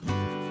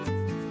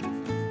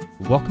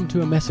Welcome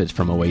to a message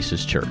from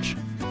Oasis Church.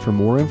 For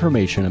more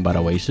information about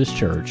Oasis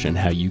Church and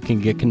how you can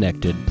get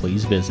connected,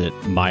 please visit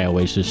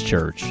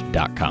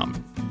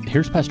myoasischurch.com.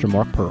 Here's Pastor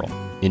Mark Pearl.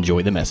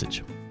 Enjoy the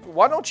message.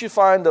 Why don't you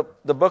find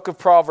the book of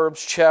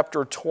Proverbs,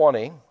 chapter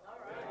 20, the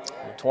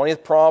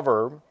 20th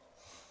proverb.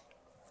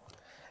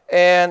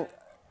 And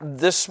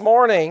this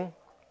morning,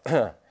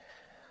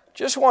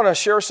 just want to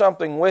share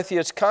something with you.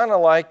 It's kind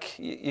of like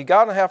you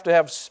got to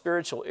have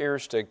spiritual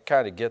ears to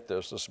kind of get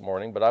this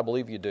morning, but I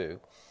believe you do.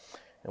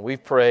 And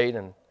we've prayed,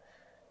 and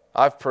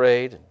I've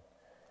prayed, and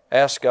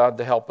asked God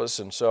to help us.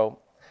 And so,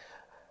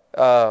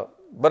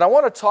 but I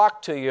want to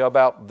talk to you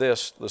about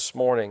this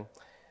morning.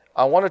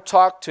 I want to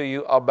talk to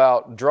you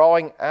about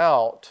drawing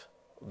out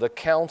the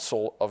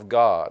counsel of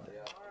God.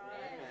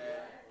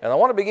 And I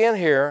want to begin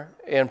here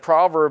in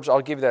Proverbs.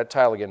 I'll give you that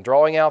title again,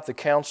 Drawing Out the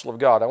Counsel of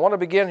God. I want to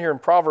begin here in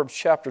Proverbs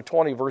chapter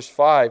 20, verse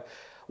 5,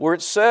 where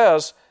it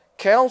says,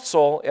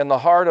 counsel in the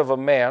heart of a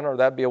man, or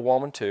that'd be a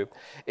woman too,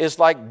 is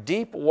like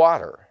deep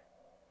water.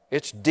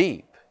 It's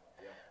deep.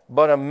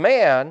 But a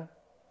man,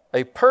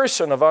 a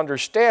person of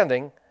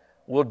understanding,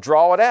 will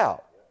draw it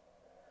out.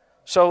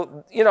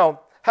 So,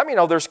 how many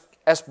know there's,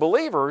 as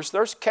believers,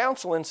 there's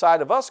counsel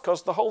inside of us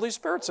because the Holy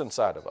Spirit's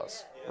inside of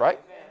us, right?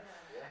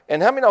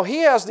 And how many know He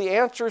has the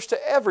answers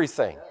to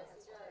everything?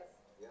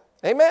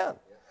 Amen.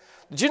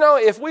 Did you know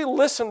if we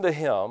listened to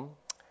Him,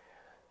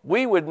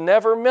 we would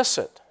never miss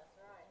it?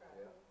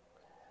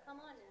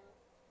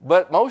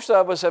 But most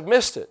of us have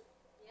missed it.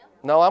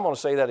 No, I'm going to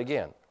say that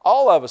again.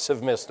 All of us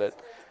have missed it.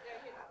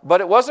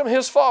 But it wasn't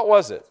His fault,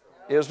 was it?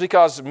 It was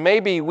because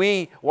maybe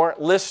we weren't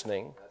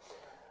listening,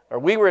 or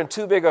we were in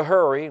too big a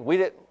hurry.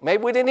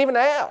 Maybe we didn't even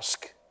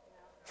ask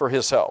for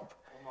His help.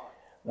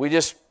 We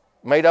just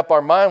made up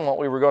our mind what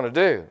we were going to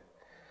do.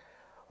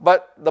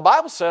 But the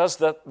Bible says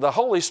that the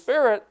Holy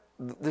Spirit,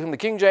 whom the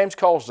King James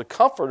calls the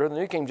Comforter, the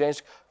New King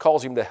James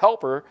calls Him the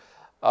Helper.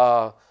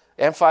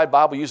 Amplified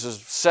Bible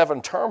uses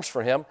 7 terms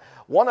for Him.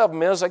 One of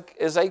them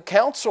is a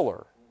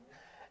counselor.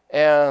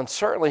 And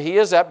certainly He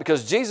is that,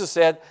 because Jesus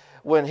said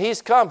when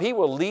He's come, He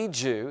will lead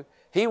you,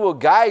 He will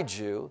guide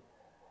you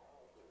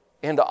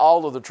into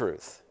all of the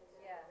truth.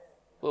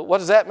 Well, what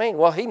does that mean?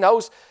 Well, He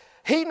knows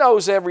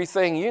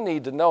everything you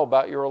need to know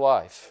about your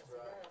life.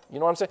 You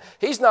know what I'm saying?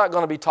 He's not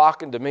going to be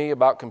talking to me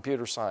about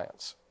computer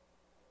science,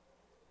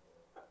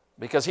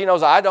 because He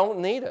knows I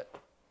don't need it.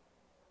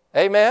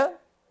 Amen?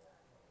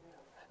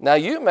 Now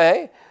you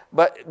may,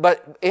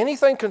 but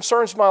anything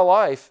concerns my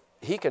life,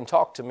 He can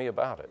talk to me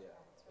about it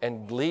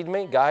and lead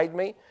me, guide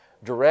me,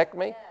 direct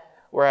me,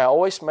 where I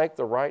always make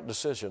the right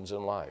decisions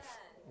in life.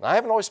 I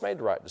haven't always made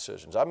the right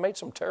decisions. I've made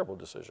some terrible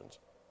decisions,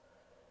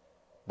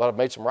 but I've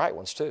made some right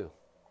ones too.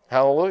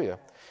 Hallelujah.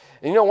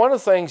 And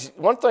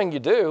one thing you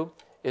do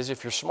is,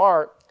 if you're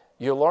smart,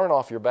 you learn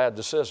off your bad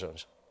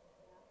decisions.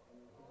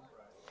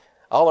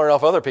 I'll learn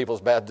off other people's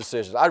bad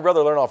decisions. I'd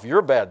rather learn off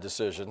your bad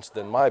decisions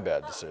than my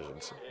bad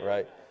decisions,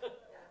 right?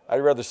 I'd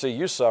rather see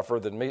you suffer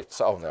than me.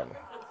 Oh, no.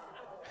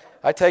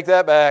 I take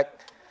that back.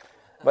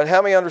 But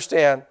how many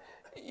understand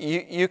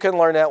you can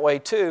learn that way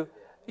too,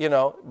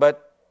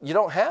 but you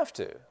don't have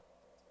to.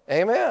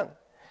 Amen.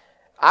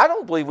 I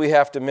don't believe we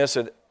have to miss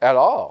it at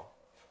all.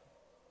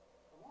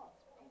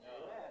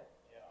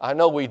 I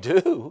know we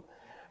do,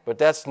 but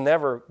that's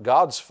never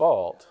God's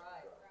fault.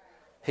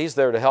 He's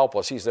there to help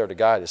us. He's there to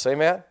guide us.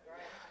 Amen?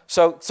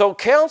 So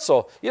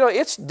counsel,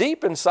 it's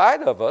deep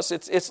inside of us,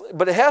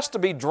 but it has to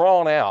be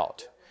drawn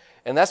out.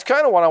 And that's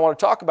kind of what I want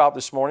to talk about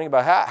this morning,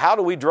 about how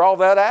do we draw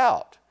that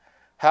out?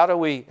 How do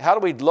we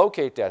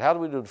locate that? How do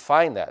we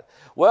define that?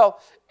 Well,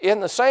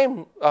 in the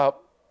same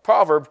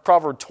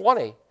Proverb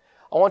 20,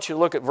 I want you to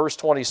look at verse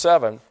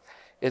 27.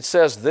 It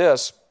says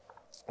this.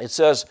 It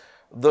says,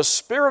 the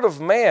spirit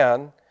of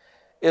man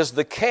is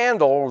the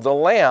candle or the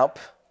lamp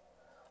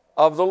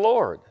of the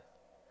Lord,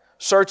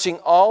 searching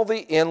all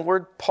the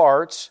inward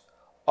parts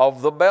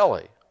of the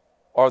belly,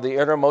 or the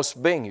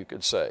innermost being, you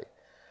could say.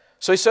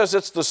 So he says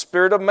it's the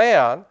spirit of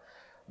man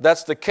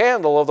that's the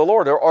candle of the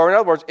Lord. Or in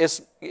other words,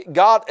 it's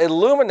God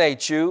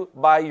illuminates you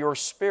by your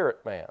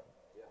spirit, man.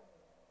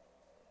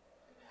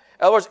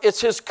 In other words, it's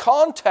His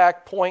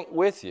contact point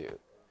with you.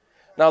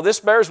 Now, this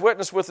bears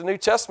witness with the New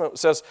Testament. It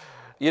says,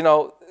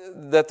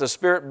 that the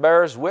Spirit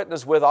bears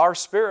witness with our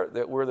spirit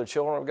that we're the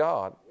children of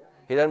God.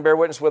 He doesn't bear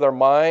witness with our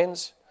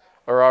minds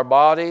or our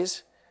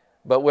bodies,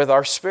 but with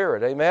our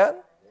spirit. Amen?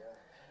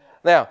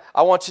 Now,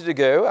 I want you to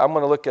go. I'm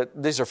going to look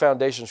at, these are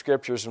foundation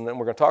scriptures, and then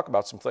we're going to talk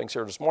about some things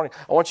here this morning.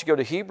 I want you to go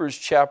to Hebrews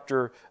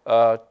chapter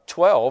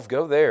 12.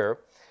 Go there.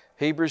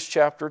 Hebrews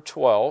chapter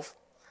 12.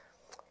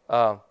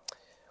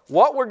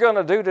 What we're going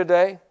to do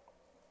today,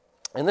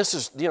 and this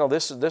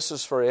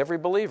is for every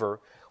believer,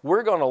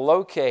 we're going to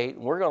locate,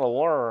 we're going to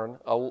learn,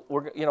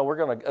 we're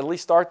going to at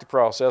least start the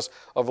process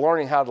of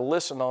learning how to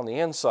listen on the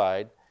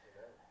inside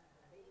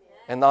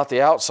and not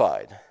the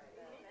outside.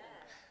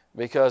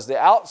 Because the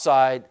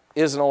outside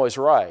isn't always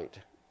right.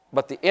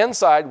 But the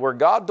inside, where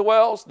God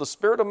dwells, the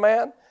spirit of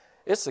man,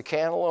 it's the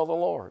candle of the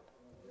Lord.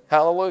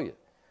 Hallelujah.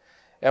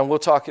 And we'll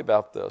talk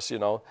about this,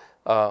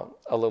 a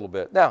little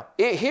bit. Now,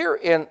 here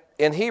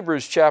in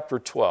Hebrews chapter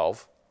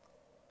 12,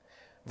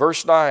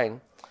 verse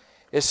 9,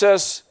 it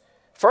says,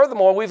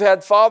 furthermore, we've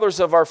had fathers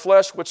of our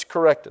flesh which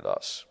corrected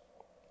us.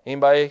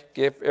 Anybody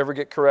ever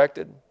get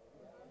corrected?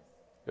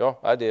 Yeah,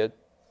 I did.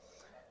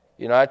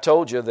 You know, I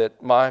told you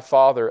that my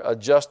father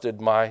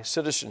adjusted my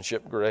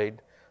citizenship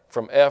grade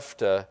from F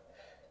to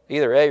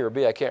either A or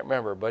B, I can't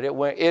remember, but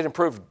it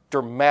improved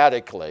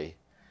dramatically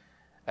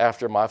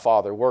after my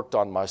father worked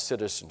on my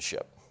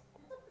citizenship.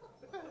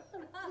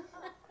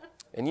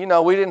 And you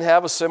know, we didn't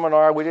have a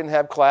seminar, we didn't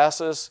have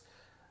classes,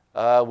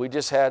 we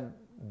just had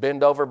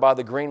bend over by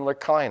the green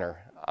recliner.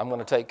 I'm going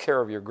to take care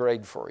of your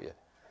grade for you.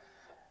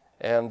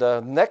 And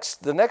the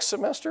next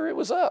semester it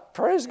was up.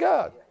 Praise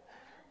God.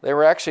 They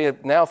were actually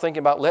now thinking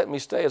about letting me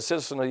stay a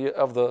citizen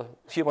of the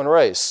human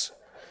race.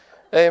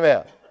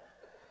 Amen.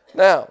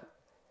 Now,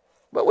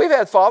 but we've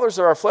had fathers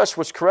of our flesh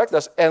which correct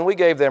us, and we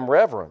gave them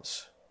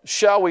reverence.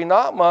 Shall we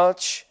not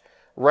much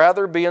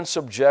rather be in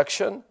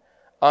subjection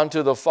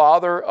unto the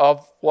Father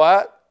of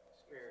what?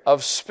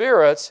 Of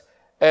spirits,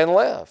 and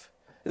live.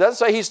 It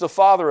doesn't say he's the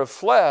father of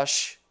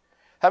flesh.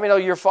 How many know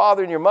your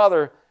father and your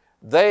mother,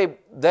 they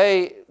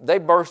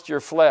birthed your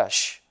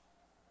flesh?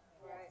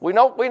 We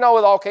know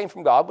it all came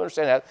from God. We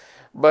understand that.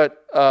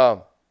 But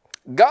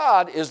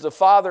God is the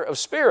Father of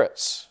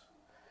spirits.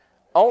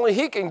 Only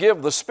He can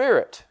give the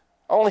Spirit.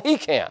 Only He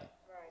can.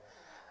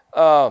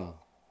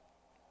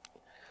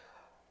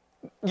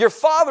 Your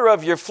father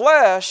of your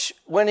flesh,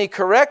 when he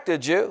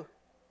corrected you,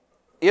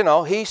 you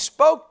know, he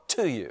spoke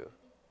to you.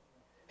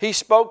 He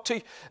spoke to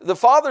you. The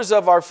fathers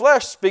of our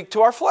flesh speak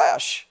to our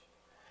flesh.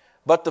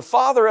 But the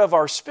Father of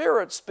our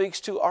spirit speaks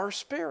to our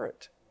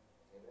spirit.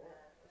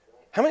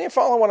 How many of you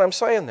follow what I'm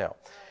saying now?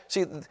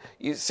 See,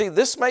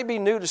 this may be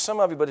new to some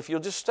of you, but if you'll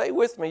just stay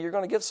with me, you're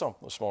going to get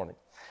something this morning.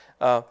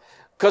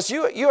 Because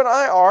you and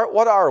I are,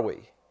 what are we?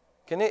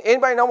 Can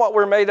anybody know what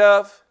we're made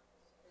of?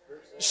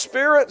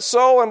 Spirit,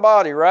 soul, and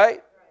body,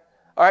 right?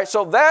 All right,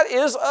 so that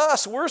is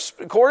us. We're,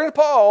 according to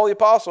Paul, the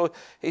apostle,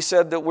 he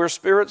said that we're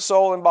spirit,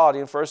 soul, and body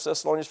in 1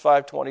 Thessalonians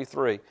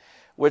 5:23,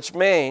 which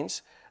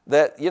means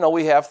that, you know,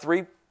 we have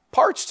three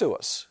parts to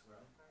us.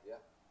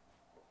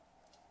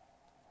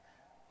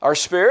 Our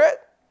spirit,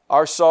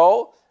 our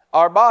soul,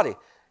 our body.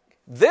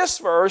 This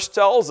verse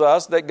tells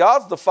us that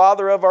God's the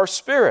Father of our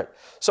spirit.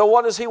 So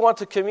what does He want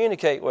to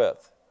communicate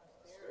with?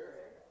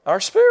 Our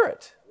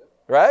spirit.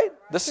 Right?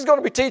 This is going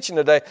to be teaching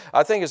today.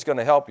 I think it's going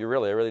to help you,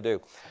 really. I really do.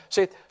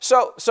 See,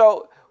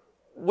 so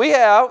we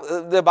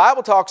have, the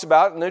Bible talks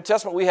about, in the New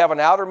Testament, we have an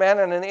outer man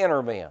and an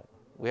inner man.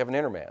 We have an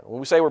inner man. When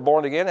we say we're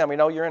born again, how many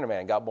know your inner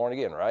man got born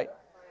again, right?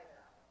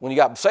 When you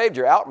got saved,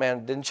 your out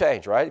man didn't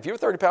change, right? If you were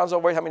 30 pounds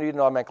overweight, how many of you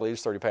know automatically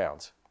lose 30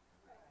 pounds?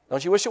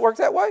 Don't you wish it worked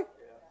that way?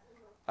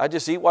 I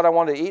just eat what I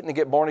want to eat and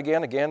get born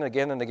again, again, and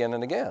again, and again,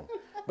 and again.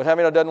 But how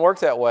many know it doesn't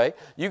work that way?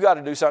 You got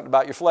to do something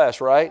about your flesh,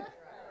 right?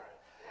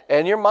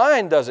 And your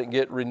mind doesn't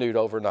get renewed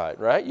overnight,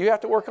 right? You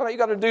have to work on it. You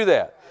got to do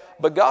that.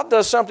 But God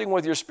does something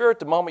with your spirit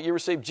the moment you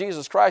receive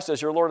Jesus Christ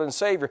as your Lord and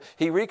Savior.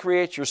 He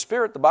recreates your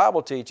spirit, the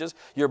Bible teaches.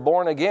 You're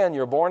born again.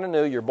 You're born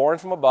anew. You're born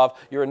from above.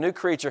 You're a new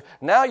creature.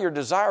 Now your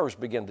desires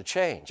begin to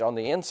change on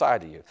the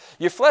inside of you.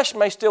 Your flesh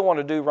may still want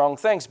to do wrong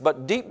things,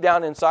 but deep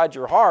down inside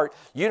your heart,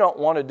 you don't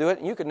want to do it,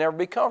 and you can never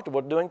be comfortable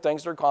doing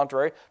things that are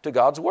contrary to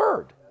God's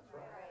Word.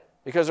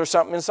 Because there's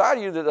something inside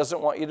of you that doesn't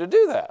want you to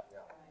do that.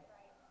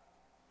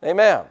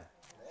 Amen.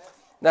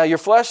 Now, your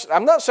flesh,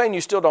 I'm not saying you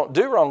still don't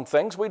do wrong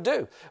things. We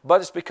do. But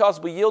it's because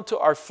we yield to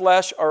our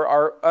flesh or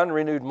our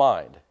unrenewed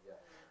mind.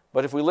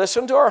 But if we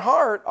listen to our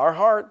heart,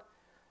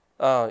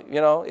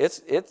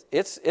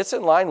 it's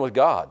in line with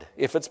God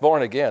if it's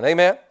born again.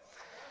 Amen?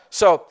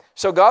 So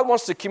God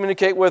wants to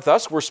communicate with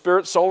us. We're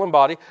spirit, soul, and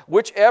body.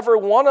 Whichever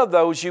one of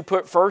those you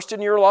put first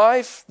in your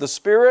life, the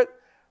spirit,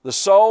 the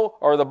soul,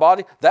 or the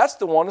body, that's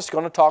the one that's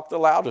going to talk the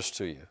loudest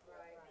to you.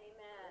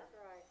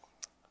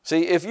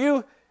 See,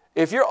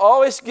 if you're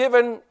always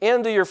giving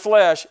into your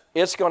flesh,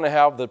 it's going to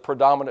have the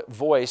predominant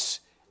voice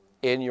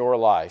in your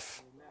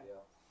life.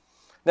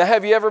 Now,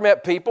 have you ever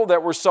met people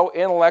that were so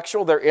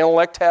intellectual, their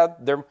intellect had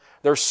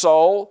their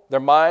soul, their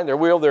mind, their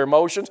will, their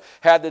emotions,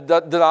 had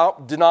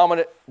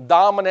the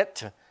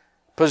dominant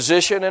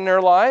position in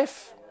their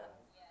life?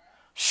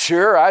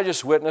 Sure, I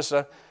just witnessed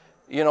a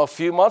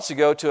few months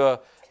ago to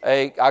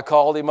I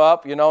called him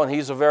up, and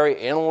he's a very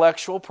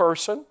intellectual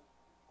person,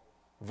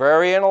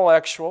 very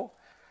intellectual.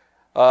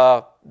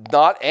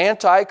 Not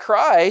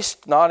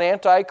anti-Christ, not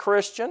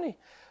anti-Christian,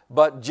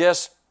 but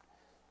just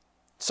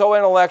so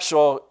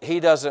intellectual, he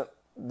doesn't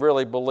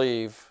really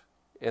believe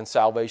in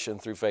salvation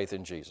through faith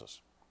in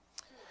Jesus.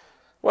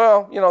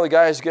 Well, the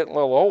guy's getting a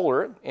little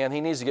older, and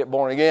he needs to get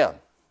born again.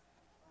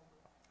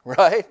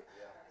 Right?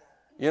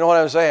 You know what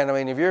I'm saying? I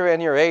mean, if you're in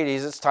your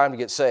 80s, it's time to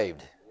get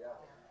saved.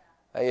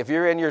 If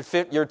you're in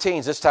your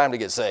teens, it's time to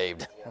get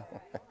saved.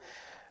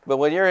 But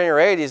when you're in your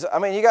 80s, I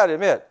mean, you got to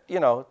admit,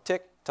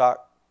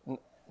 tick-tock.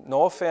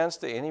 No offense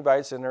to anybody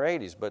that's in their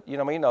 80s, but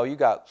you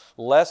got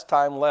less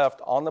time left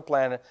on the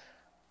planet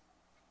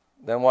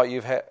than what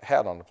you've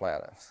had on the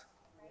planet.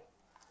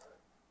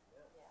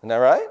 Isn't that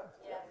right?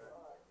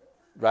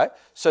 right?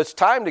 So it's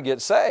time to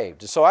get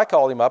saved. So I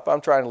called him up.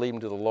 I'm trying to lead him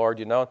to the Lord,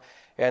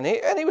 And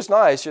he was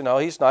nice,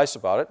 He's nice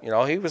about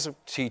it. He was a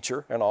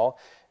teacher and all,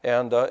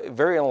 and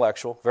very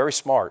intellectual, very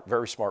smart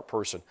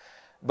person.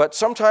 But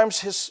sometimes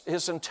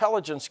his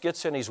intelligence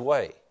gets in his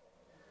way.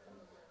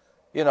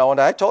 And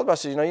I told him, I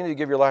said, you need to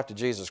give your life to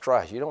Jesus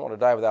Christ. You don't want to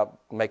die without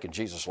making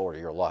Jesus Lord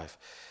of your life.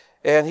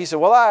 And he said,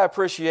 well, I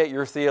appreciate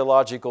your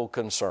theological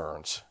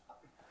concerns.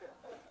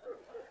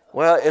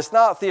 Well, it's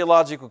not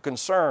theological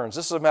concerns.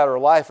 This is a matter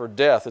of life or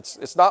death.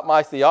 It's not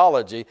my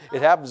theology.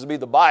 It happens to be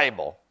the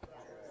Bible.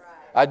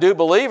 I do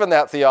believe in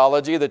that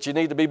theology that you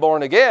need to be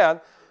born again,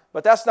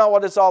 but that's not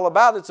what it's all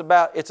about.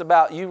 It's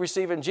about you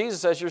receiving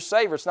Jesus as your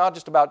Savior. It's not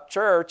just about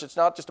church. It's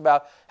not just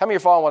about, how many are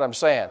following what I'm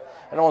saying?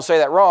 I don't want to say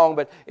that wrong,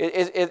 but it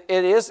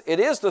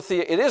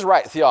is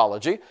right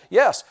theology,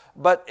 yes,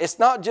 but it's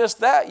not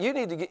just that.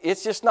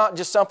 It's just not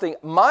just something,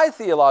 my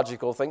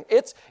theological thing.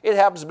 It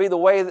happens to be the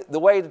way,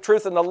 the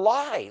truth, and the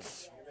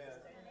life.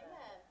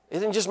 It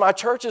isn't just my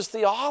church's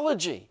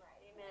theology.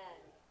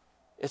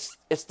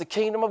 It's the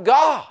kingdom of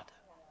God.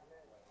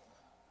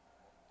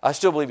 I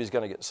still believe he's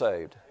going to get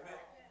saved.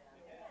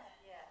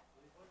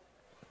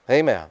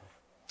 Amen.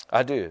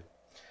 I do.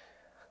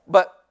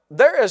 But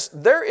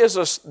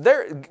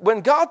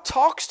when God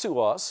talks to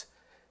us,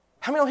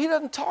 he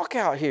doesn't talk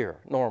out here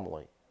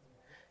normally.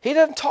 He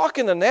doesn't talk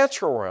in the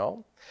natural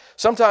realm.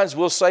 Sometimes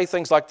we'll say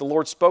things like the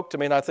Lord spoke to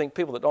me, and I think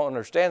people that don't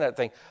understand that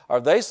think, are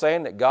they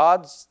saying that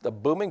the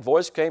booming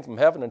voice came from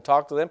heaven and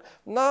talked to them?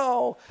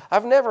 No,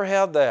 I've never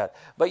had that.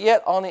 But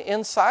yet on the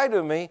inside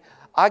of me,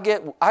 I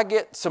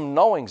get some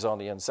knowings on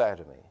the inside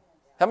of me.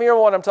 How many of you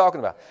know what I'm talking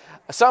about?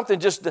 Something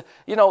just,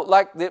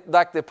 like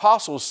the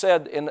apostles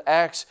said in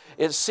Acts,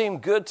 it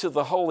seemed good to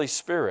the Holy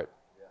Spirit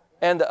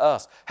and to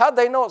us. How'd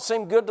they know it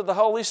seemed good to the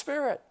Holy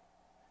Spirit?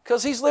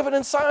 Because he's living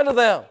inside of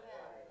them.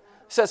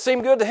 It said it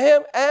seemed good to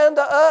him and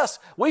to us.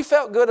 We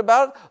felt good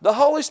about it. The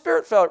Holy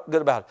Spirit felt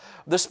good about it.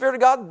 The Spirit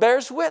of God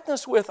bears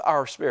witness with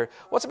our spirit.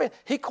 What's it mean?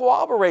 He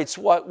corroborates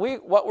what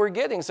we're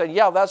getting, saying,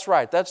 yeah, that's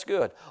right, that's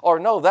good. Or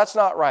no, that's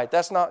not right,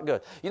 that's not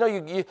good.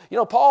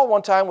 Paul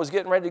one time was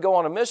getting ready to go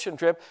on a mission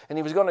trip, and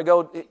he was going to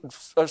go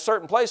a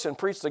certain place and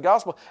preach the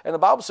gospel, and the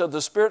Bible said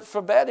the Spirit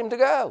forbade him to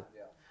go.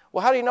 Yeah.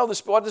 Well, how do you know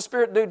what did the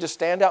Spirit do? Just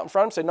stand out in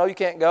front of him and say, no, you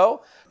can't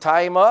go?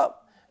 Tie him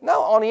up?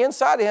 No, on the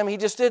inside of him, he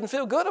just didn't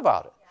feel good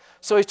about it.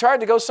 So he tried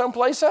to go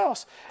someplace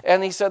else.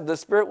 And he said the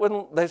Spirit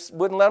wouldn't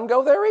let him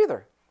go there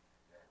either.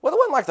 Well, it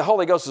wasn't like the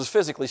Holy Ghost was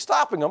physically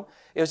stopping him.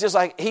 It was just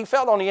like he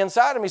felt on the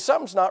inside of me,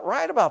 something's not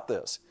right about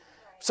this.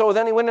 So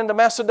then he went into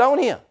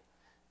Macedonia.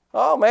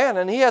 Oh, man,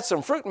 and he had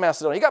some fruit in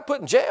Macedonia. He got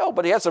put in jail,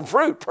 but he had some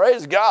fruit.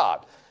 Praise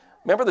God.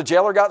 Remember the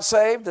jailer got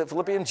saved, the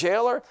Philippian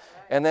jailer?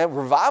 And then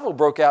revival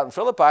broke out in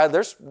Philippi.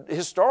 There's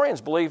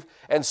historians believe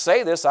and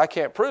say this, I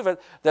can't prove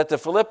it, that the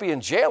Philippian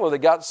jailer that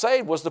got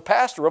saved was the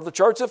pastor of the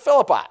church of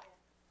Philippi.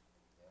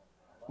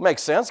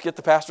 Makes sense. Get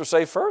the pastor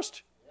saved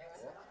first.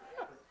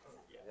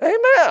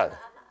 Amen.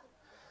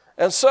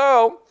 And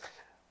so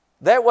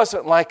that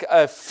wasn't like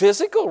a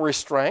physical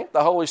restraint.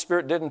 The Holy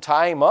Spirit didn't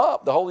tie him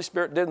up. The Holy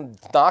Spirit didn't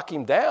knock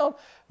him down.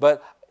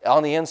 But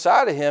on the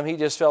inside of him, he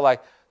just felt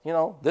like,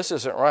 this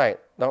isn't right.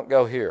 Don't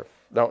go here.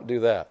 Don't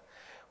do that.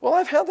 Well,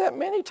 I've had that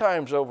many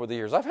times over the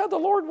years. I've had the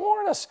Lord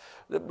warn us.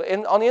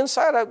 And on the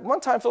inside, one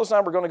time Phyllis and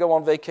I were going to go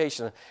on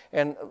vacation.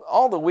 And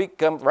all the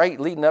week right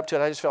leading up to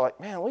it, I just felt like,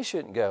 man, we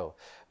shouldn't go.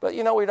 But,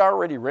 we'd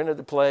already rented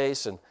the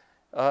place, and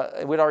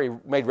we'd already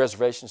made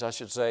reservations, I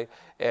should say.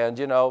 And,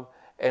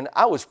 and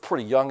I was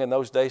pretty young in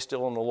those days,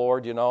 still in the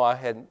Lord. I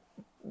hadn't,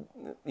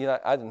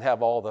 I didn't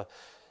have all the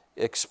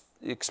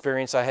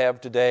experience I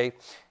have today.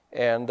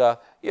 And,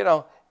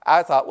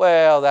 I thought,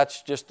 well,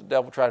 that's just the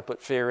devil trying to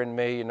put fear in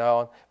me,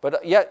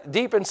 But yet,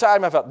 deep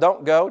inside me, I felt,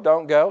 don't go.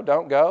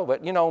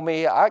 But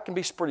me, I can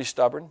be pretty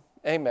stubborn.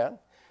 Amen.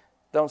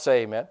 Don't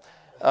say amen.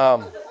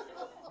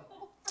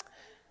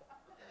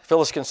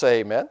 Phyllis can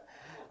say amen.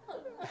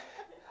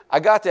 I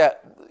got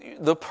that.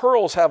 The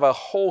Pearls have a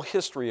whole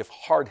history of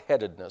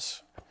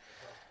hard-headedness.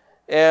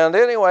 And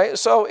anyway,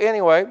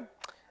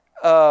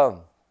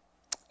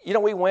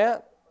 we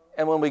went,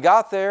 and when we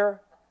got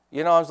there,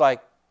 I was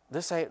like,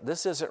 this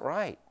isn't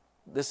right.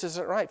 This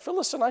isn't right.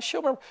 Phyllis and I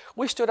still remember,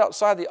 we stood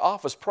outside the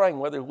office praying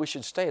whether we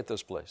should stay at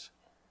this place.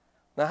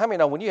 Now, how many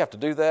know when you have to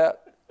do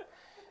that?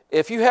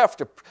 If you have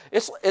to,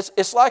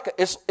 it's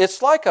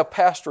like a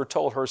pastor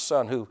told her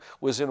son who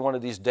was in one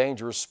of these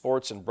dangerous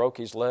sports and broke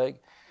his leg.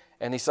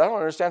 And he said, I don't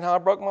understand how I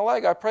broke my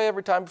leg. I pray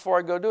every time before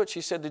I go do it.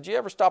 She said, did you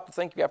ever stop to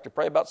think you have to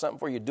pray about something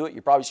before you do it?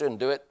 You probably shouldn't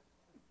do it.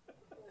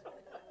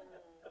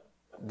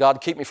 God,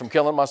 keep me from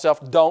killing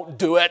myself. Don't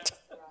do it.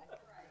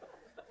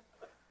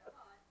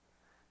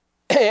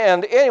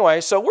 And anyway,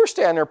 so we're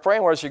standing there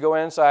praying where she go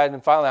inside,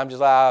 and finally I'm just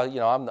like,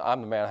 I'm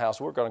the man of the house.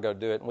 We're going to go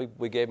do it. And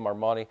we gave him our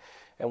money,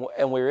 and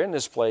we were in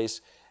this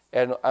place,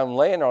 and I'm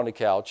laying on the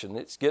couch, and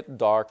it's getting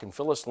dark, and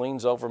Phyllis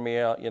leans over me.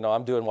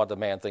 I'm doing what the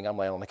man thing. I'm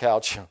laying on the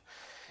couch,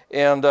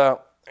 and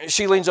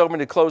she leans over me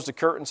to close the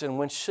curtains. And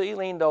when she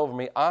leaned over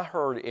me, I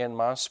heard in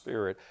my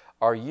spirit,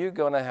 "Are you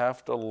going to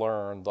have to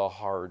learn the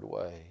hard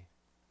way?"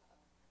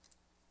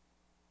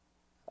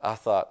 I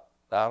thought,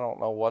 I don't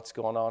know what's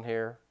going on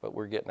here, but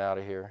we're getting out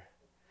of here.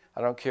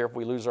 I don't care if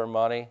we lose our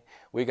money.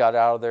 We got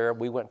out of there.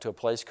 We went to a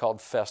place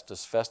called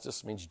Festus.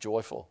 Festus means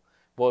joyful.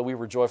 Boy, we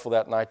were joyful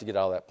that night to get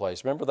out of that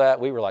place. Remember that?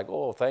 We were like,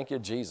 oh, thank you,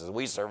 Jesus.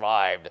 We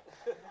survived.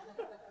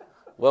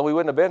 Well, we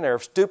wouldn't have been there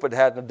if stupid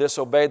hadn't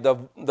disobeyed the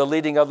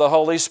leading of the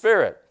Holy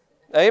Spirit.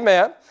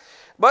 Amen.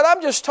 But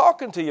I'm just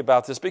talking to you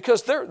about this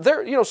because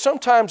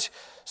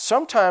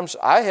sometimes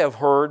I have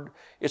heard,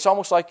 it's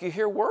almost like you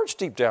hear words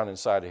deep down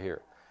inside of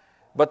here.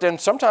 But then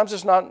sometimes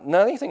it's not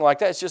anything like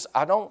that. It's just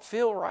I don't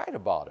feel right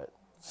about it.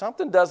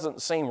 Something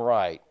doesn't seem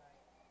right.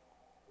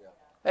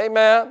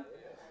 Amen.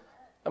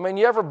 I mean,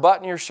 you ever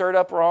button your shirt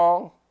up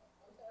wrong?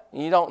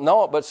 You don't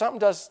know it, but something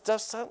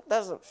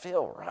doesn't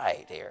feel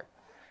right here.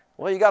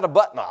 Well, you got a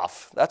button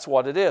off. That's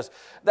what it is.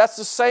 That's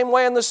the same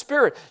way in the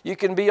Spirit. You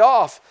can be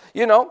off.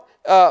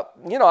 I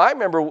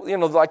remember,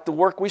 like the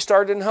work we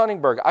started in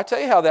Huntingburg. I tell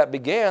you how that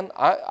began.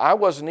 I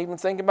wasn't even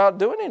thinking about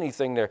doing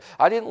anything there.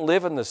 I didn't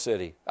live in the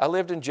city. I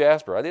lived in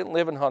Jasper. I didn't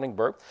live in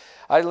Huntingburg.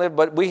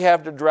 But we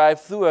had to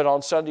drive through it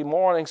on Sunday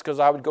mornings because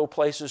I would go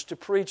places to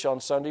preach on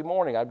Sunday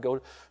morning. I'd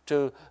go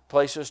to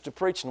places to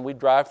preach, and we'd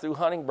drive through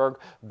Huntingburg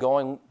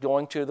going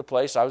to the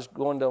place. I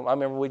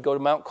remember we'd go to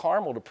Mount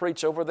Carmel to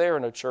preach over there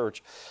in a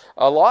church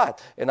a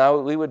lot. And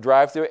we would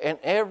drive through it, and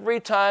every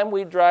time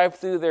we drive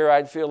through there,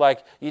 I'd feel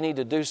like, you need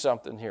to do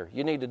something here.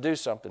 You need to do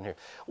something here.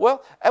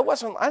 Well,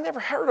 I never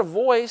heard a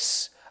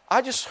voice.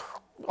 I just,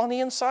 on the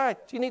inside,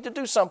 you need to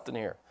do something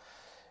here.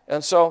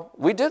 And so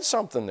we did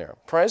something there.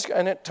 Praise God.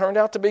 And it turned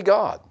out to be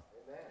God.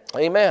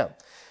 Amen.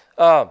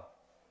 But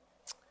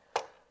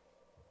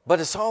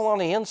it's all on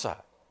the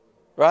inside.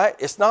 Right?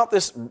 It's not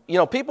this,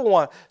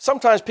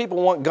 sometimes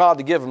people want God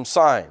to give them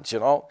signs,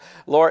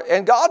 Lord,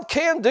 and God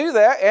can do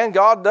that, and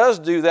God does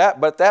do that,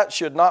 but that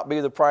should not be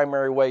the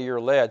primary way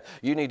you're led.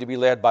 You need to be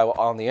led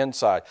on the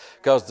inside,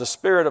 because the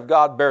Spirit of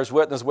God bears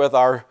witness with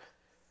our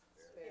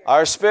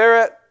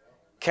spirit.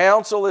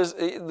 Counsel is,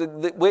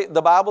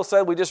 the Bible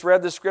said, we just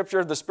read the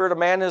scripture, the spirit of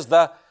man is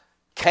the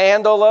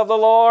candle of the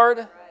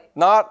Lord,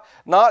 not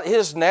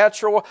his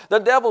natural. The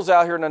devil's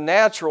out here in the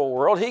natural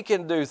world. He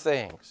can do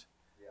things.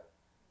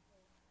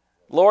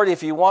 Lord,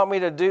 if you want me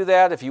to do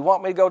that, if you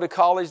want me to go to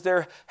college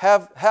there,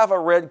 have a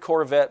red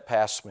Corvette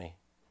pass me.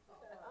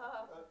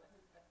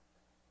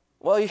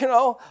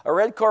 Well, a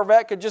red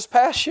Corvette could just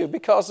pass you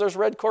because there's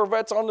red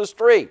Corvettes on the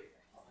street.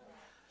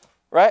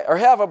 Right? Or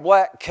have a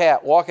black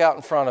cat walk out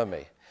in front of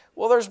me.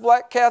 Well, there's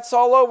black cats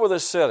all over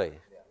the city.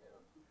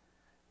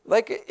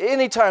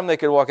 Anytime they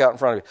could walk out in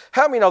front of you.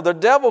 How many know the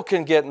devil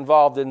can get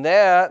involved in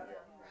that?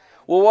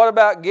 Well, what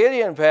about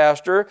Gideon,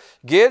 Pastor?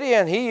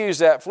 Gideon, he used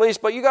that fleece,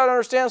 but you got to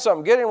understand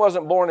something. Gideon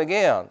wasn't born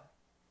again.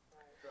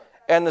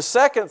 And the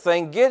second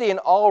thing, Gideon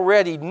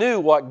already knew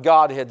what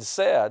God had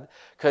said,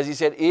 because he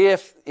said,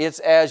 if it's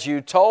as you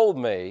told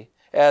me,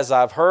 as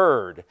I've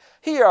heard.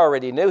 He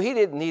already knew. He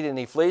didn't need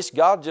any fleece.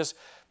 God just,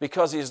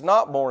 because he's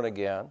not born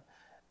again,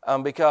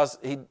 because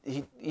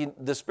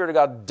the Spirit of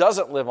God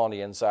doesn't live on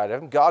the inside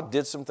of him. God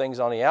did some things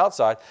on the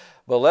outside.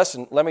 But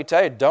listen, let me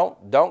tell you,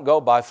 don't go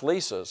by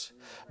fleeces.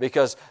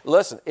 Because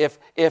listen, if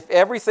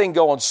everything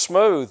going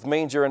smooth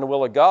means you're in the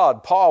will of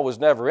God, Paul was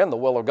never in the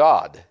will of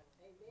God.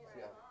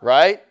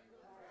 Right?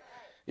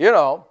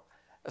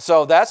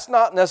 So that's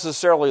not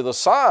necessarily the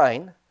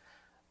sign.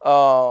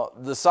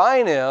 The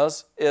sign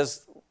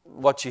is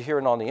what you're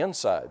hearing on the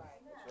inside.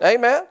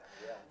 Amen?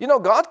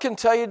 God can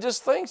tell you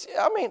just things.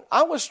 I mean,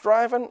 I was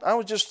driving. I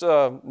was just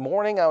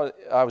morning.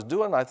 I was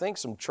doing, I think,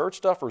 some church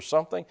stuff or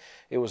something.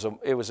 It was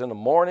in the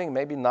morning,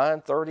 maybe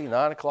 9:30,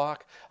 9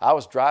 o'clock. I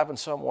was driving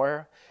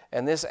somewhere,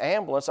 and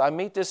I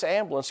meet this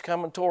ambulance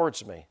coming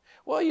towards me.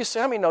 Well, you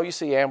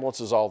see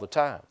ambulances all the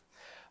time.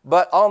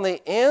 But on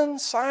the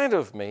inside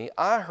of me,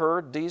 I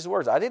heard these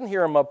words. I didn't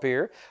hear them up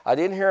here. I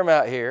didn't hear them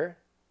out here.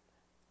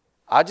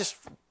 I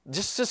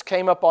just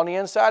came up on the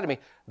inside of me.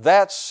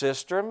 That's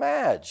Sister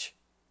Madge.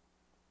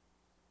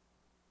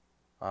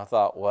 I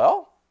thought,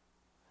 well,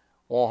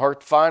 won't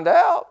hurt to find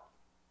out.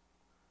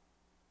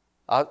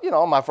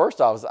 My first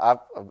thought was,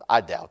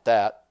 I doubt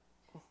that.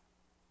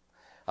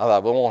 I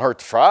thought, well, it won't hurt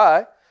to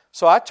try.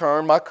 So I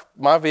turned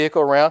my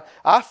vehicle around.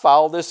 I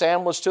followed this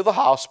ambulance to the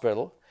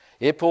hospital.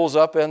 It pulls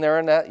up in there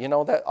in that,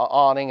 that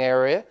awning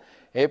area.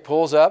 It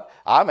pulls up.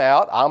 I'm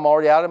out. I'm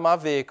already out of my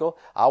vehicle.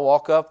 I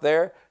walk up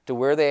there to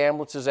where the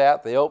ambulance is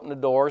at. They open the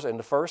doors, and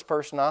the first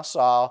person I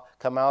saw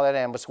come out of that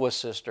ambulance was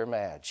Sister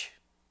Madge.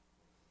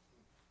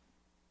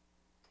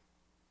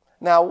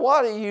 Now,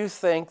 what do you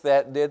think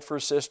that did for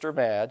Sister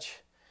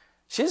Madge?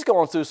 She's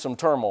going through some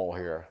turmoil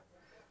here.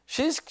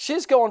 She's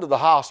going to the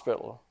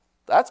hospital.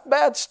 That's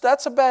bad.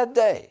 That's a bad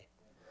day.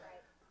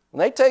 When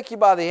they take you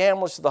by the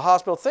ambulance to the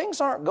hospital, things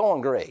aren't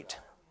going great.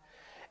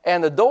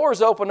 And the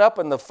doors open up,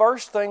 and the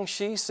first thing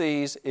she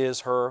sees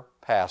is her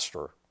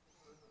pastor.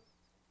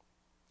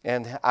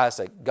 And I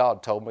say,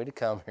 God told me to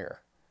come here.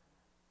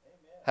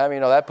 How many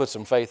know that put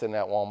some faith in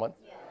that woman?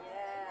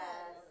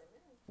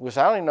 Which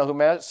I don't even know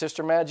who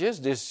Sister Madge is.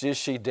 Is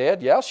she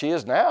dead? Yeah, she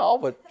is now,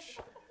 but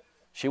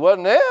she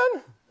wasn't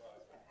then.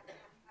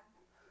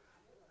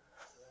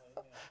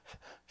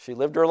 She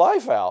lived her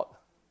life out.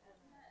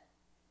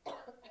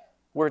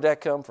 Where'd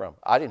that come from?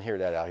 I didn't hear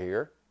that out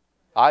here.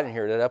 I didn't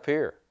hear that up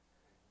here.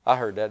 I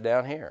heard that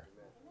down here.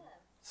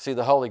 See,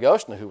 the Holy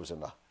Ghost knew who was in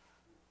the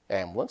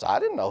ambulance. I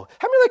didn't know.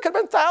 How many? There could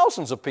have been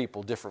thousands of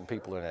people, different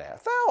people in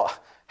that.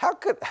 How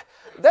could?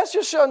 That's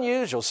just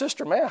unusual.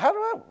 Sister Madge, how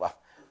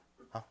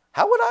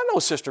would I know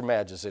Sister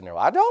Madge is in there?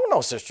 I don't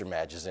know Sister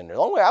Madge is in there.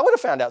 The only way I would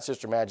have found out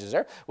Sister Madge is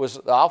there was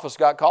the office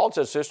got called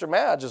and said Sister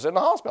Madge is in the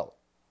hospital.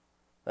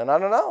 And I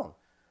don't know.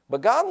 But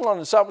God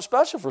wanted something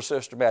special for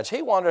Sister Madge.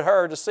 He wanted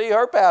her to see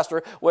her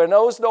pastor when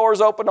those doors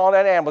opened on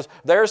that ambulance.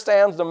 There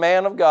stands the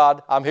man of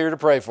God. I'm here to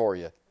pray for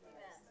you.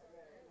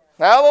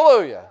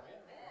 Hallelujah.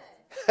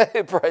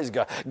 Praise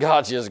God.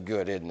 God's just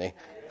good, isn't He?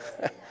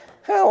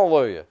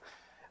 Hallelujah.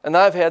 And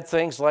I've had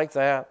things like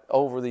that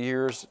over the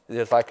years,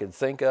 if I could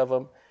think of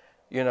them,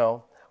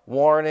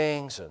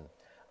 warnings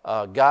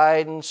and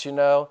guidance,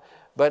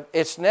 But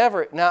it's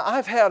never, now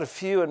I've had a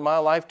few in my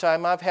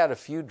lifetime. I've had a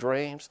few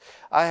dreams.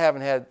 I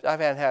haven't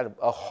had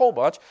a whole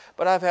bunch,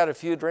 but I've had a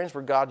few dreams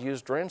where God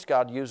used dreams.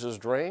 God uses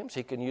dreams.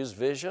 He can use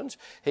visions.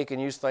 He can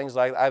use things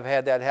like, I've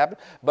had that happen.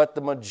 But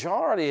the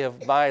majority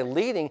of my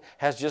leading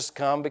has just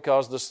come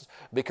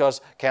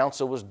because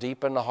counsel was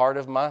deep in the heart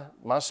of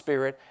my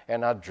spirit,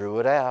 and I drew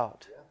it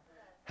out.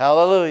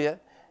 Hallelujah.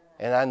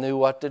 And I knew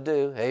what to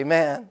do.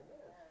 Amen.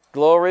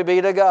 Glory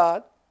be to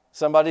God.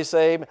 Somebody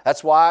say,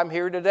 that's why I'm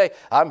here today.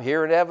 I'm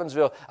here in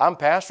Evansville. I'm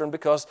pastoring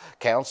because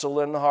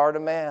counsel in the heart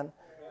of man.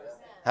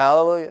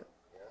 Hallelujah.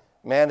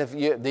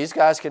 Man, these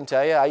guys can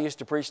tell you, I used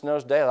to preach in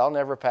those days. I'll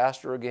never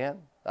pastor again.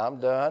 I'm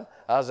done.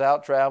 I was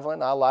out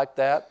traveling. I like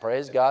that.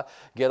 Praise God.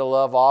 Get a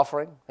love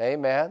offering.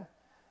 Amen.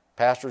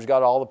 Pastor's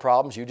got all the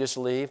problems. You just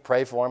leave.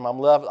 Pray for him. I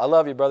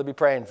love you, brother. Be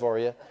praying for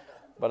you.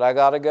 But I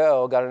got to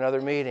go. Got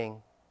another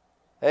meeting.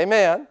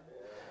 Amen.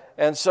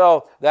 And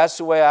so that's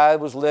the way I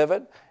was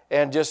living.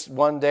 And just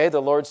one day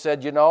the Lord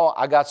said,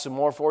 I got some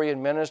more for you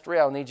in ministry.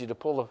 I'll need you to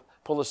pull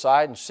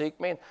aside and seek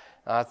me. And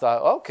I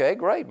thought, okay,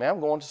 great, man. I'm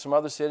going to some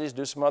other cities,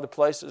 do some other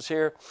places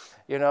here,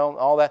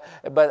 all that.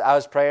 But I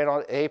was praying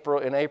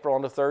in April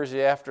on the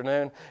Thursday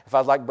afternoon. If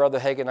I'd like Brother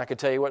Hagin, I could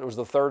tell you what it was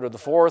the 3rd or the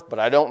 4th, but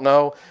I don't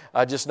know.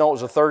 I just know it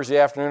was a Thursday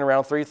afternoon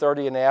around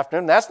 3:30 in the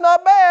afternoon. That's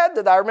not bad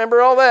that I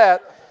remember all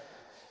that.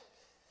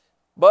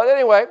 But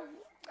anyway,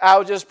 I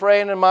was just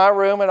praying in my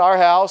room at our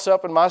house,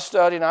 up in my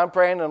study, and I'm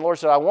praying, and the Lord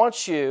said, I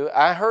want you.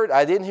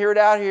 I didn't hear it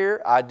out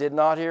here. I did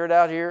not hear it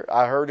out here.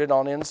 I heard it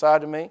on the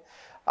inside of me.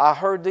 I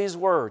heard these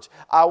words.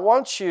 I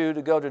want you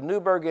to go to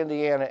Newburgh,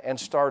 Indiana, and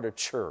start a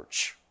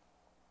church.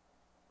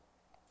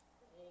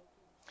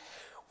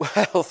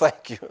 Well,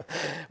 thank you.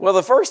 Well,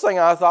 the first thing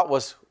I thought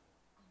was,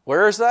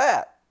 where is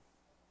that?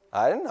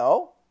 I didn't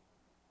know.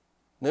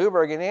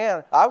 Newburgh,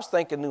 Indiana. I was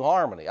thinking New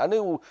Harmony. I'd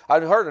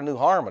heard of New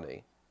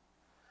Harmony,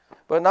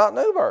 but not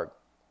Newburgh.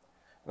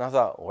 And I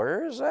thought,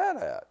 where is that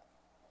at?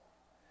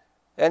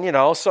 And,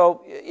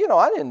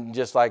 I didn't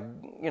just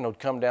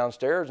come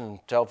downstairs and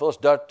tell Phyllis,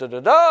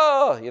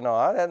 da-da-da-da. I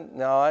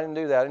didn't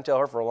do that. I didn't tell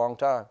her for a long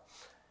time.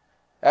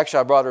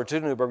 Actually, I brought her to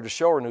Newburgh to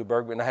show her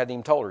Newburgh, but I hadn't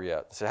even told her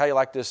yet. I said, how you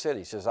like this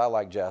city? She says, I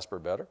like Jasper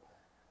better.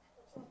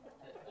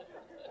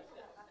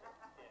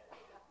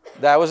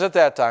 That was at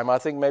that time. I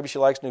think maybe she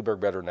likes Newburgh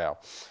better now.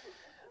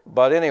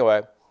 But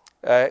anyway,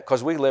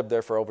 because we lived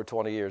there for over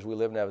 20 years. We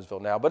live in Evansville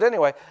now. But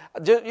anyway,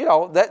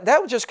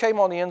 that just came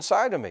on the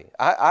inside of me.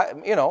 I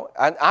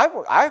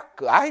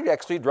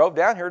actually drove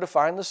down here to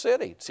find the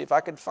city, to see if I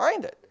could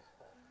find it.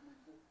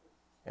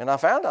 And I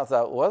found out, I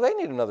thought, well, they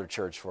need another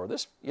church for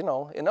this.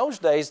 In those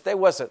days, there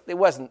wasn't an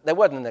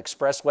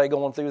expressway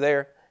going through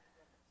there.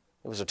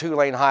 It was a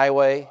 2-lane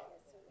highway.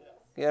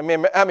 How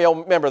many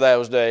remember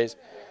those days?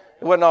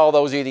 It wasn't all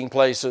those eating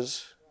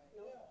places.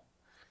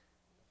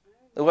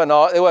 It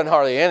wasn't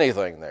hardly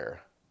anything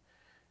there,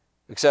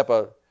 except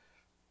a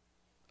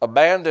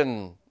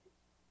abandoned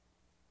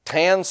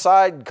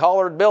tan-side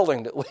collared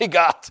building that we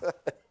got.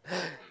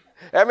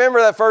 I remember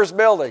that first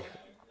building.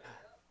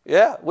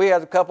 Yeah, we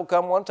had a couple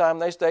come one time.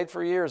 They stayed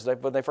for years.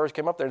 When they first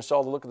came up there and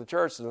saw the look of the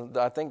church, and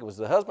I think it was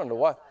the husband or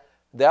wife,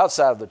 the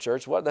outside of the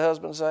church. What did the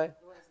husband say?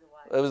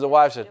 It was the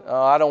wife said,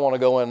 "Oh, I don't want to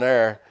go in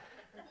there."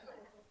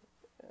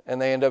 And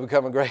they ended up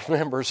becoming great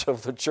members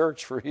of the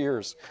church for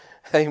years.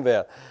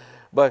 Amen.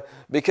 But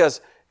because,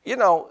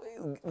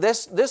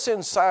 this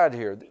inside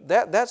here,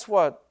 that's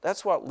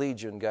what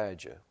leads you and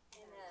guides you.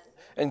 Amen.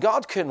 And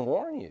God can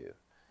warn you.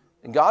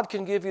 And God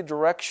can give you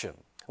direction.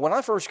 When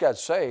I first got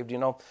saved,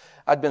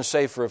 I'd been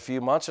saved for a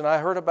few months, and I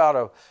heard about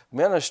a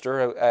minister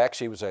who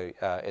actually was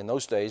in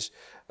those days,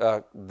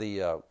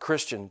 the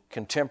Christian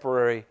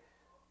contemporary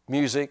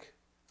music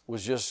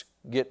was just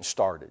getting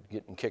started,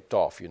 getting kicked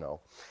off,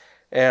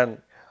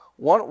 And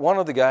one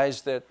of the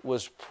guys that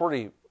was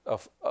pretty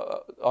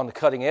on the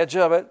cutting edge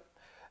of it,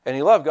 and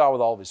he loved God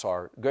with all of his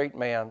heart, great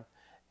man,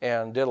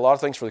 and did a lot of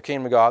things for the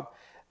kingdom of God,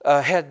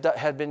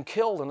 had been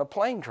killed in a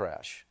plane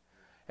crash.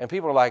 And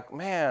people are like,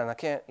 man, I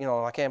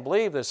can't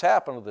believe this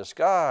happened to this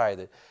guy.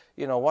 That,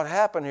 what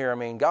happened here? I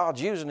mean,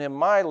 God's using him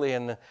mightily,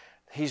 and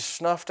he's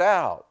snuffed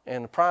out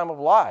in the prime of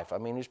life. I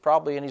mean, he's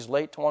probably in his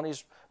late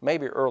 20s,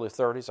 maybe early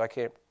 30s.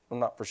 I'm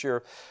not for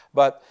sure.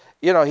 But,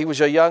 he was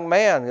a young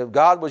man.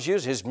 God was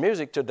using his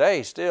music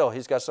today still.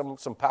 He's got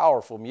some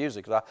powerful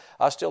music.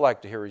 I still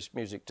like to hear his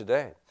music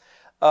today.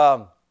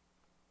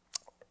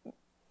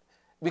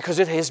 Because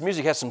his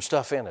music has some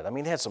stuff in it. I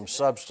mean, it had some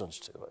substance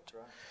to it.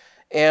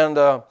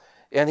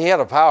 And he had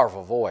a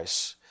powerful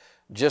voice,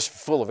 just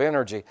full of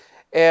energy.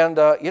 And,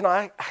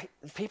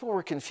 people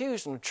were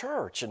confused in the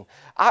church. And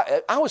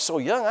I was so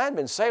young, I hadn't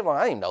been saved long,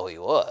 I didn't even know who he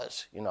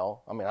was,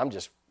 I mean, I'm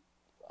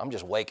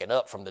just waking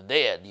up from the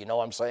dead, you know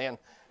what I'm saying?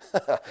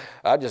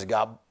 I just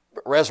got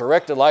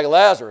resurrected like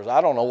Lazarus.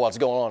 I don't know what's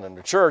going on in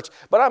the church,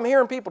 but I'm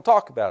hearing people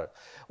talk about it.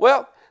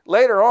 Well,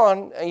 later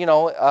on,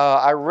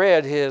 I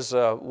read his,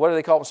 what do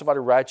they call it when somebody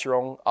writes your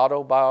own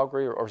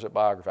autobiography, or is it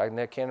biography?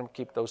 I can't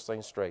keep those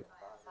things straight.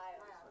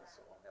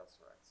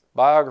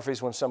 Biography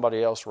is when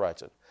somebody else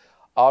writes it.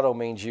 Auto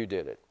means you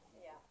did it.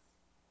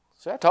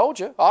 See, I told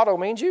you, auto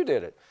means you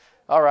did it.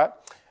 All right.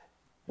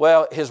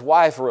 Well, his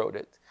wife wrote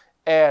it,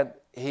 and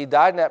he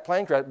died in that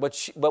plane crash,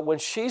 but when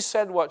she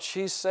said what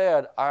she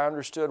said, I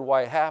understood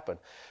why it happened.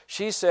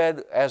 She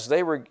said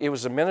it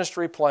was a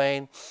ministry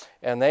plane,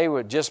 and they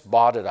were just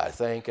bought it, I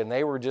think, and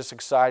they were just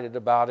excited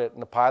about it,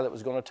 and the pilot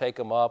was going to take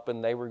them up,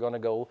 and they were going to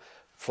go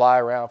fly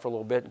around for a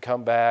little bit and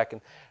come back,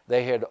 and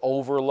they had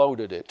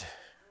overloaded it.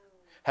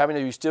 How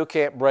many of you still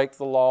can't break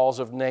the laws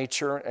of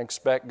nature and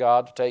expect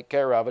God to take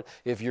care of it?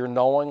 If you're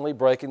knowingly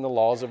breaking the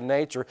laws of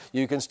nature,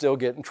 you can still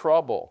get in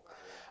trouble.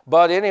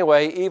 But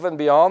anyway, even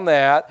beyond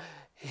that,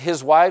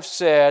 his wife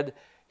said,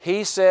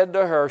 he said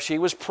to her, she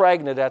was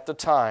pregnant at the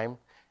time,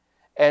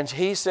 and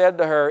he said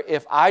to her,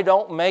 if I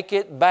don't make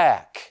it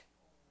back,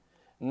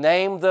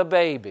 name the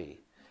baby.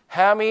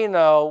 How many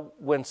know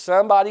when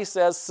somebody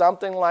says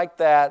something like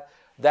that,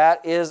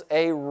 that is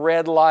a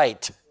red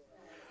light?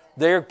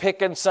 They're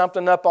picking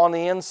something up on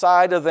the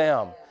inside of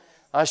them.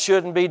 I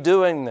shouldn't be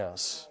doing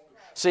this.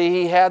 See,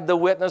 he had the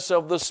witness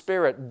of the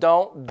Spirit.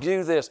 Don't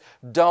do this.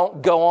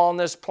 Don't go on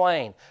this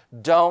plane.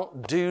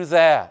 Don't do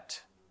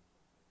that.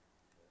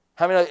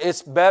 I mean,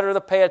 it's better to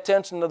pay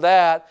attention to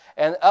that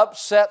and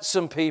upset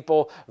some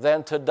people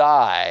than to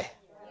die.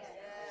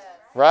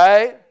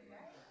 Right?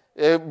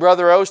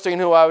 Brother Osteen,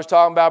 who I was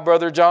talking about,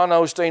 Brother John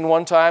Osteen,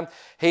 one time,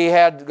 he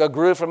had a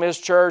group from his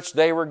church.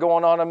 They were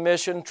going on a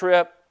mission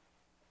trip,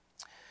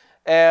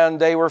 and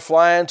they were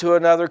flying to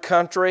another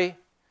country.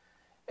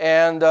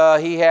 And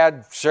he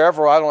had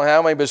several, I don't know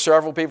how many, but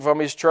several people from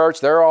his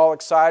church. They're all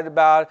excited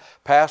about it.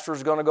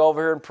 Pastor's going to go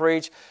over here and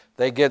preach.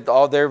 They get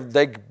all their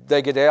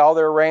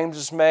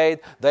arrangements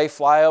made. They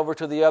fly over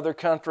to the other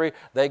country.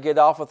 They get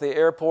off at the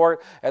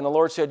airport. And the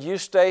Lord said, you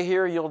stay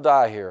here, you'll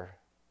die here.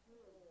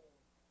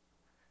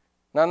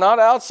 Now, not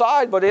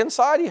outside, but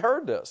inside, he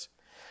heard this.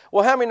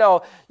 Well, how many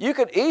know you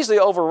could easily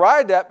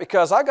override that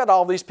because I got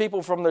all these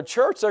people from the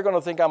church, they're going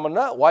to think I'm a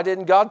nut. Why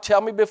didn't God tell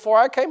me before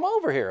I came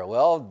over here?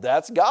 Well,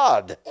 that's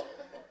God.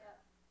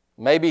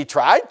 Maybe he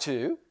tried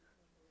to.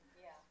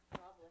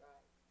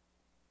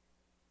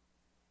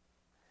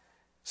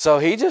 So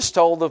he just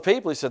told the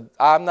people, he said,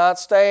 I'm not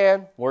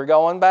staying, we're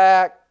going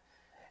back.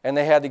 And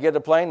they had to get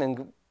a plane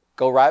and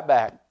go right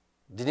back.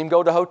 Didn't even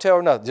go to a hotel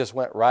or nothing, just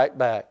went right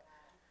back.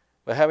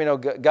 But how many know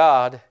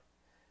God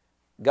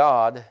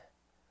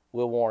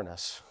will warn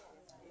us.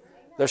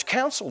 There's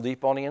counsel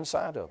deep on the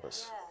inside of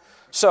us.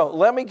 So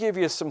let me give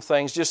you some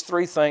things, just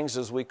 3 things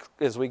as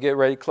we get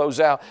ready to close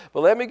out.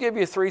 But let me give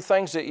you 3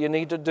 things that you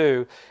need to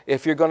do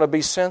if you're going to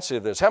be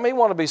sensitive to this. How many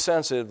want to be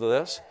sensitive to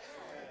this?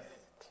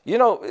 You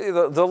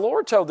know, the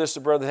Lord told this to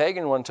Brother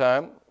Hagin one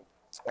time,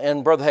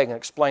 and Brother Hagin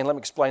explained, let me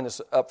explain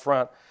this up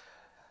front.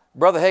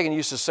 Brother Hagin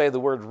used to say the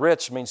word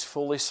rich means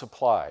fully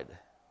supplied.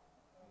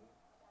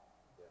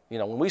 You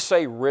know, when we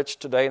say rich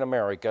today in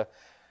America,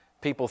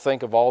 people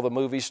think of all the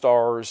movie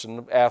stars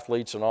and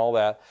athletes and all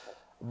that.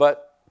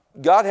 But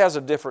God has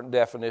a different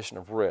definition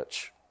of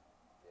rich.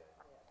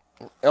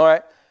 All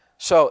right?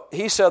 So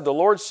he said, the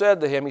Lord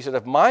said to him, he said,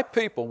 if my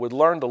people would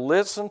learn to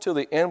listen to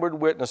the inward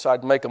witness,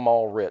 I'd make them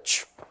all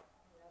rich.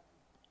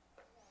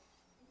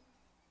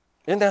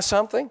 Isn't that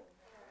something?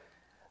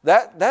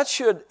 That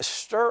should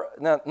stir,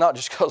 now, not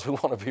just because we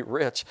want to be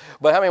rich,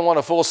 but how many want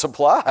a full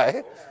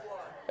supply?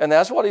 And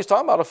that's what he's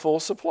talking about, a full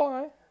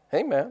supply.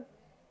 Amen.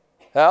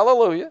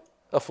 Hallelujah.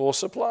 A full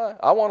supply.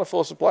 I want a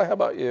full supply. How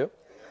about you?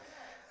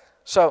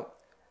 So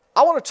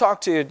I want to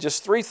talk to you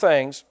just 3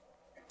 things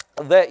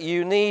that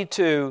you need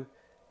to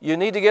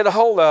get a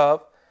hold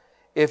of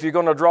if you're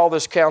going to draw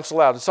this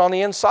counsel out. It's on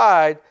the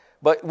inside,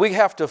 but we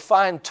have to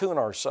fine-tune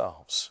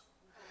ourselves.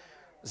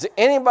 Does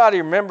anybody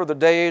remember the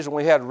days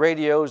when we had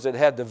radios that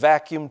had the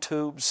vacuum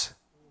tubes?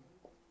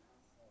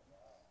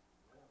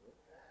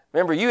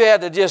 Remember, you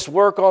had to just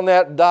work on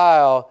that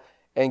dial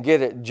and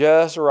get it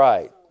just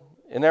right.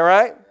 Isn't that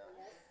right?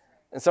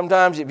 And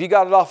sometimes if you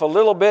got it off a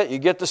little bit, you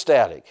get the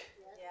static.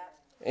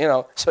 You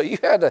know, so you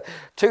had to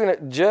tune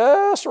it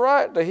just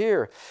right to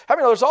hear. I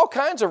mean, there's all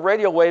kinds of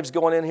radio waves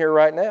going in here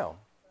right now.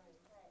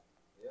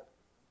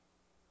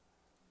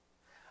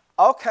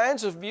 All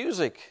kinds of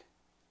music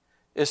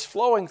is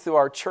flowing through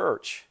our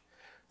church.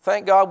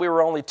 Thank God we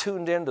were only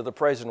tuned into the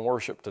praise and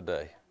worship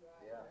today.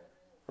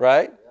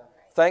 Right?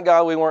 Thank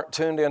God we weren't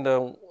tuned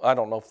into, I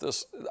don't know if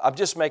this, I'm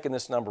just making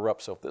this number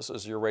up, so if this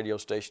is your radio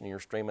station and you're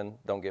streaming,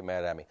 don't get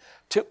mad at me.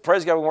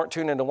 Praise God we weren't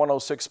tuned into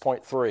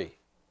 106.3.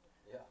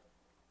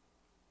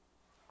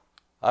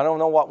 I don't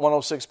know what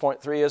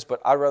 106.3 is,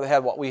 but I'd rather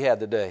have what we had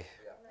today.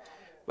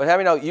 But how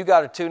many know you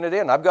got to tune it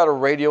in? I've got a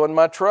radio in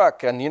my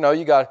truck, and you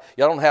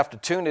don't have to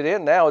tune it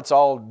in now. It's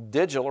all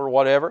digital or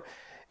whatever,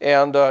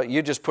 and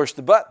you just push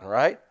the button,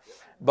 right?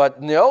 But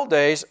in the old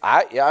days,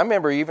 I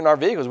remember even our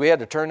vehicles, we had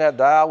to turn that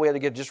dial. We had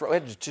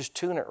to just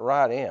tune it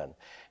right in.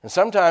 And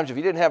sometimes if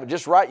you didn't have it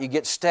just right, you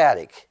get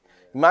static.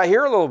 You might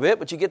hear a little bit,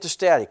 but you get the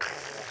static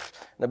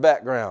in the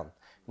background.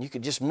 You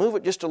could just move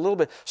it just a little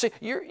bit. See,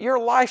 your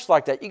life's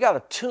like that. You got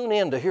to tune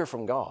in to hear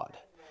from God.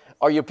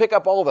 Or you pick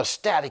up all the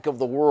static of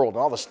the world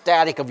and all the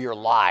static of your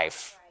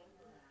life.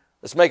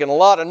 It's making a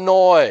lot of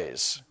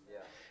noise.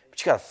 But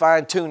you got to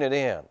fine-tune it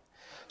in.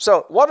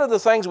 So what are the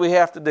things we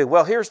have to do?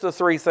 Well, here's the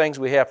 3 things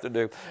we have to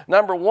do.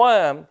 Number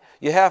 1,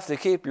 you have to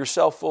keep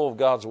yourself full of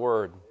God's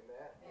Word.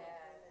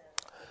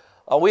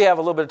 We have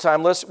a little bit of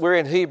time. We're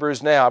in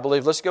Hebrews now, I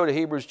believe. Let's go to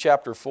Hebrews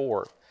chapter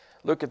 4.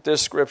 Look at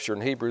this scripture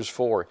in Hebrews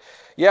 4.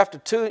 You have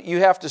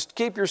to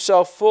keep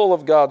yourself full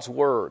of God's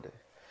Word.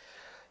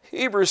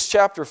 Hebrews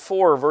chapter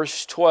 4,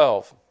 verse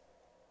 12.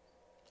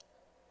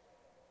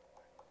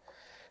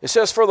 It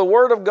says, "For the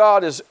Word of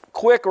God is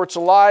quick," or it's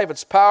alive,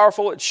 it's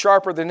powerful, it's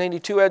sharper than any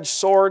two-edged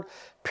sword,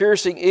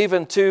 piercing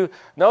even to,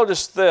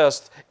 notice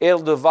this, it'll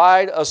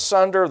divide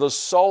asunder the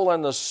soul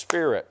and the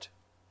spirit.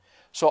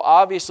 So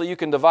obviously you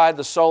can divide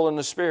the soul and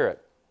the spirit,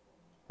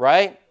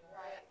 right?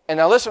 And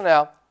now listen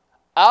now,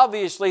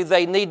 obviously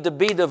they need to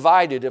be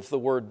divided if the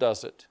Word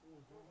does it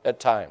at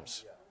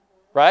times,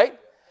 right?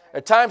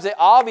 At times they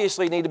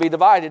obviously need to be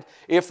divided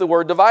if the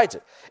Word divides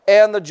it.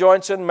 "And the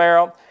joints and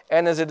marrow,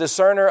 and is a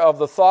discerner of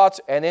the thoughts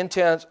and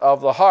intents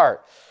of the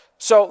heart."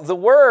 So the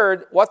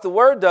Word, what the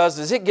Word does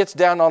is it gets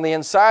down on the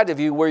inside of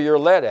you where you're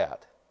led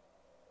at,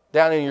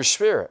 down in your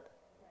spirit.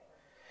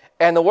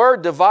 And the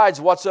Word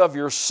divides what's of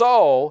your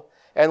soul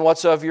and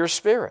what's of your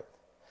spirit.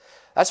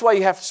 That's why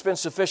you have to spend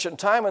sufficient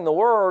time in the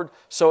Word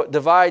so it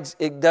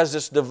does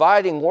this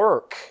dividing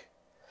work.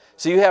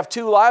 So you have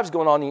 2 lives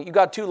going on. You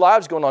got 2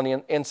 lives going on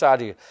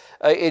inside of you.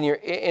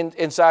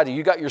 Inside of you,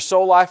 you got your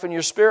soul life and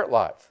your spirit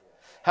life.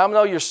 How many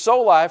know your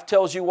soul life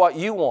tells you what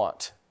you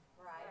want?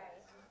 Right.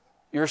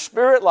 Your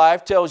spirit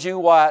life tells you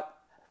what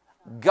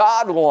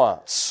God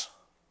wants.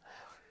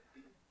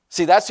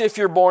 See, that's if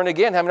you're born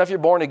again. How many know if you're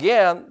born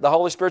again, the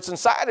Holy Spirit's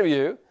inside of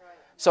you? Right.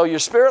 So your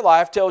spirit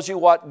life tells you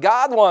what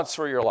God wants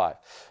for your life.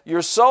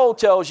 Your soul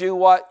tells you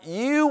what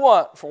you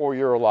want for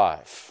your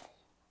life.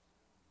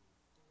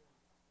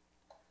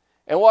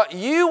 And what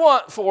you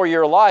want for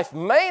your life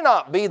may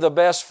not be the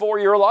best for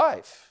your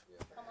life.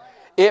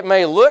 It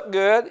may look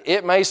good.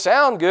 It may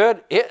sound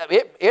good.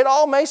 It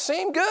all may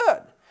seem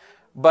good.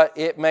 But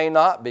it may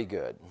not be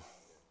good.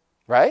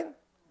 Right?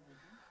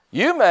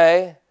 You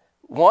may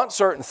want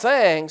certain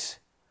things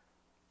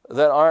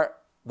that aren't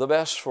the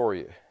best for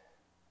you.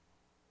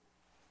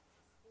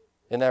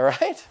 Isn't that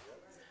right?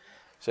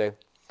 See,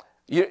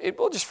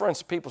 just for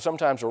instance, people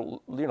sometimes are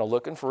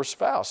looking for a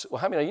spouse. Well,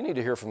 how many of you need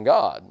to hear from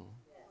God?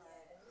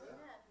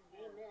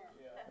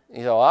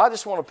 I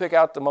just want to pick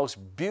out the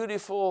most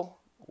beautiful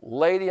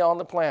lady on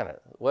the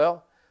planet.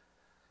 Well,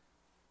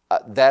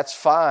 that's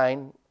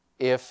fine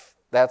if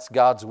that's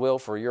God's will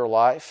for your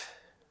life.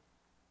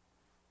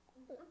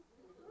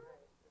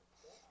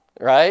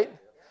 Right?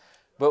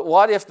 But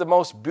what if the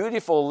most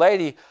beautiful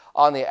lady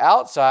on the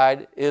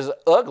outside is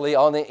ugly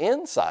on the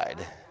inside?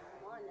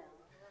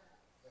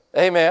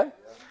 Amen.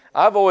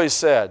 I've always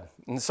said,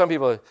 and some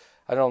people,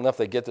 I don't know if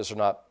they get this or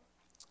not,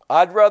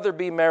 I'd rather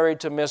be married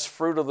to Miss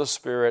Fruit of the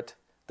Spirit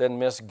than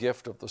Miss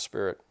Gift of the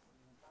Spirit.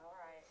 All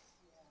right.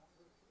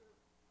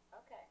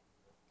 Okay.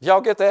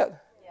 Y'all get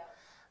that? Yeah.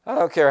 I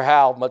don't care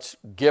how much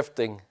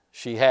gifting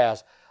she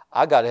has.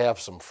 I got to have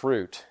some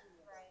fruit.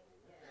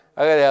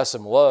 I got to have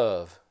some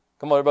love.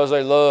 Come on, everybody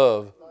say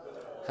love.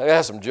 I got to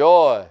have some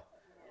joy.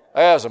 I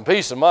got to have some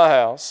peace in my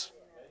house.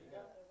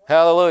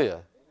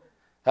 Hallelujah.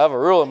 I have a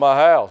rule in my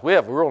house. We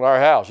have a rule in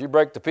our house. You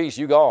break the peace,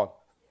 you gone.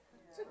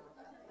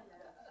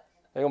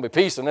 There's going to be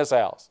peace in this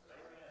house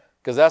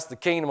because that's the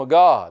kingdom of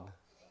God.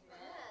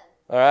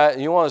 All right,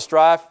 you want to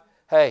strife?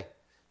 Hey,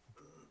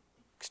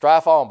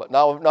 strife on, but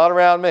not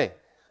around me.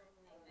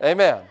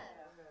 Amen.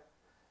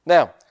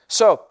 Now,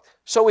 so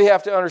we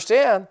have to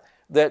understand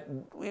that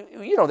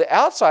the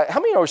outside.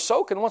 How many are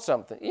soaking with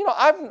something?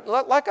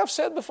 Like I've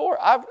said before,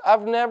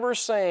 I've never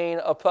seen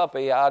a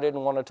puppy I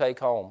didn't want to take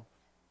home.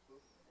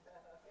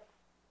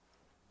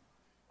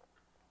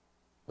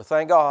 But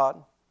thank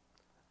God,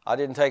 I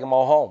didn't take them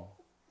all home.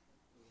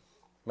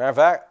 Matter of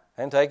fact,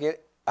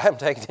 I haven't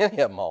taken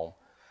any of them home.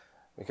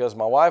 Because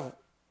my wife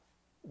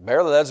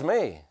barely lets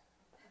me.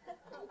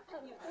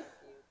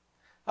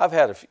 I've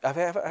had a few. I've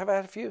had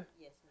a few.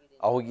 Yes, you did.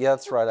 Oh, yeah,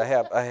 that's right. I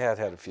had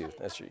a few.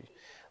 That's right.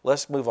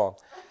 Let's move on.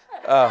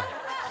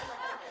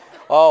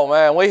 Oh,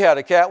 man, we had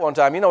a cat one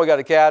time. You know, we got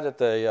a cat at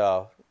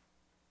the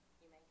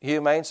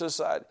Humane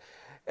Society.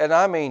 And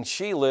I mean,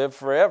 she lived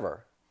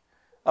forever.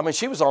 I mean,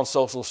 she was on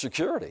Social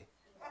Security.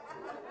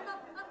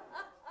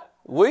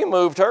 We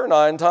moved her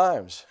 9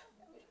 times.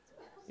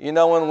 You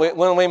know, when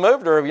we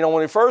moved her, when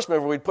we first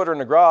moved her, we'd put her in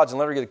the garage and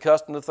let her get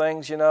accustomed to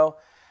things, You know,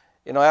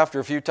 after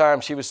a few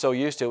times, she was so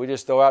used to it, we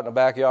just throw her out in the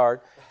backyard.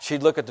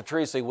 She'd look at the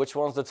tree, see which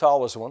one's the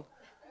tallest one,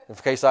 in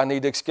case I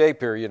need to escape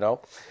here,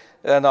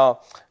 And, I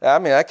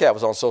mean, that cat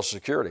was on Social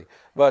Security.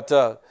 But,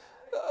 man,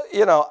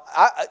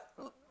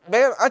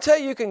 I tell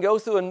you, you can go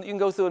through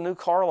a new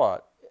car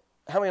lot.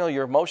 How many know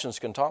your emotions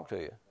can talk to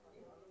you?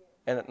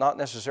 And it not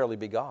necessarily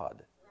be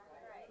God.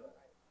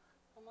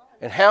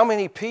 And how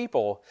many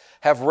people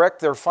have wrecked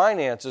their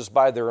finances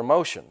by their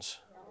emotions?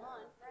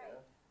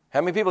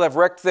 How many people have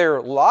wrecked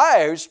their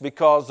lives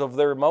because of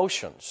their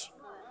emotions?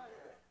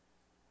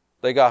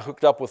 They got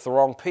hooked up with the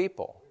wrong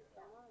people,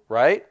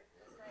 right?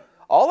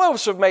 All of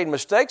us have made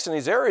mistakes in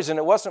these areas, and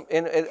it wasn't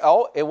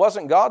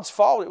God's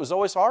fault. It was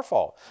always our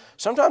fault.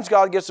 Sometimes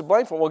God gets the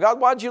blame for it. Well, God,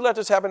 why did you let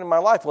this happen in my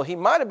life? Well, He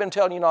might have been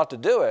telling you not to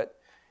do it,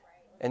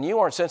 and you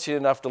weren't sensitive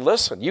enough to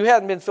listen. You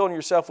hadn't been filling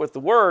yourself with the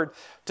Word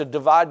to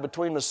divide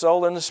between the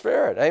soul and the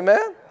spirit.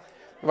 Amen?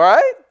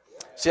 Right?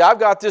 See, I've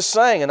got this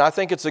saying, and I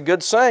think it's a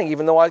good saying,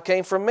 even though it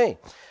came from me.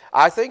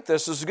 I think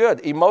this is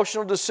good.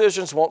 Emotional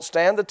decisions won't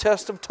stand the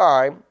test of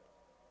time,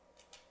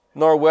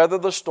 nor weather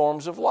the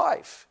storms of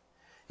life.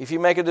 If you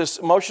make an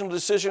emotional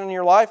decision in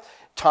your life,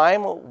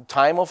 time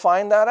will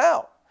find that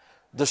out.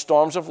 The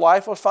storms of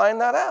life will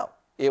find that out.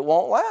 It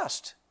won't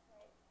last.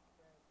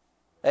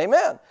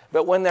 Amen.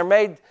 But when they're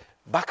made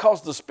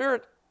because the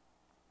Spirit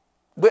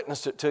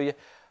witnessed it to you,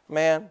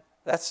 man,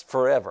 that's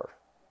forever.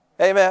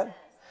 Amen.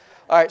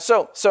 All right,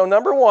 so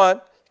number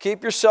 1,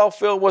 keep yourself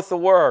filled with the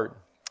Word.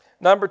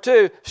 Number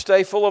 2,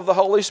 stay full of the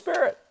Holy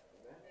Spirit.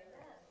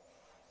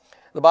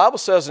 The Bible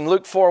says in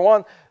Luke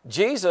 4:1,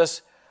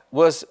 Jesus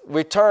was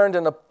returned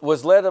and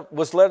was led of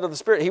the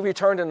Spirit. He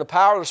returned in the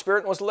power of the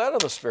Spirit and was led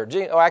of the Spirit.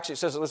 Actually, it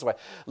says it this way.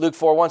 Luke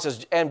 4:1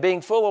 says, and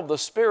being full of the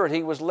Spirit,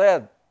 He was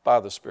led by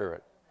the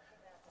Spirit.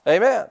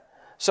 Amen.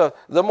 So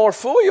the more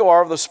full you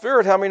are of the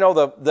Spirit, how many know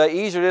the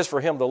easier it is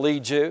for Him to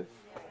lead you?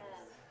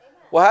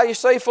 Well, how do you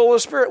stay full of the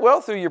Spirit?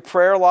 Well, through your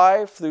prayer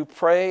life, through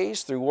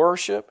praise, through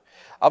worship.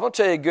 I'm going to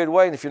tell you a good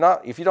way, and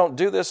if you don't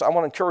do this, I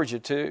want to encourage you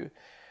to.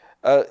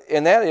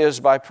 And that is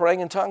by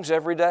praying in tongues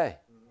every day.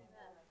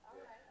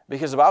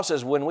 Because the Bible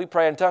says when we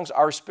pray in tongues,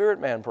 our spirit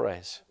man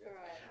prays.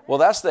 Well,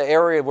 that's the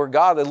area where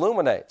God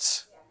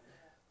illuminates.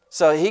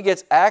 So He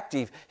gets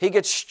active. He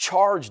gets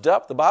charged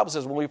up. The Bible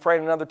says when we pray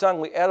in another tongue,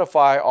 we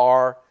edify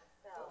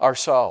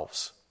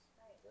ourselves.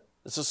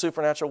 It's a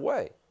supernatural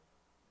way.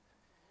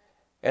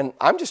 And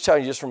I'm just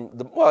telling you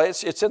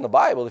it's in the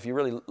Bible if you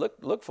really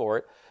look for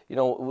it.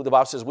 The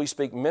Bible says we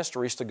speak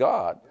mysteries to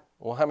God.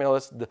 Well, how many know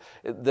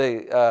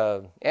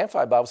the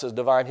Amplified Bible says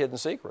divine hidden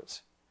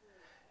secrets.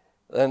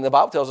 And the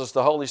Bible tells us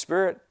the Holy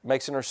Spirit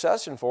makes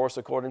intercession for us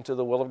according to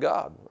the will of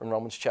God in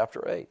Romans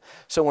chapter 8.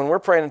 So when we're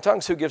praying in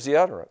tongues, who gives the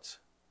utterance?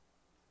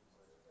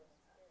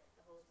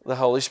 The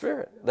Holy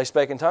Spirit. They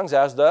spake in tongues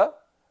as the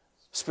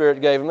Spirit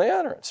gave them the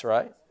utterance,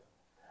 right?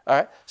 All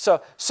right. So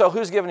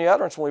who's giving the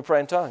utterance when we pray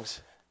in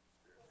tongues?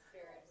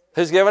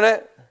 Who's giving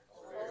it?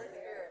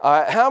 All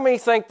right. How many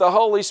think the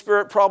Holy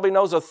Spirit probably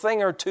knows a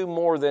thing or two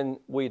more than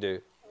we do?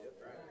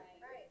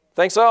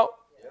 Think so?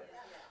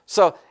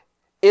 So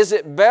is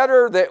it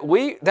better that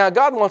now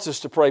God wants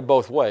us to pray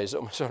both ways,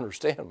 don't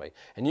misunderstand me,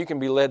 and you can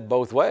be led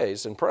both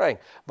ways in praying,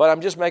 but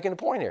I'm just making a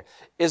point here.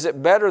 Is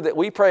it better that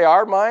we pray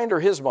our mind or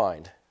His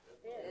mind?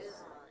 His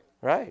mind.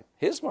 Right,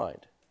 His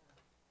mind.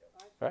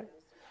 Right?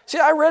 See,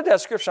 I read that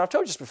scripture, I've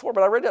told you this before,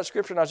 but I read that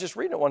scripture and I was just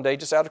reading it one day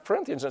just out of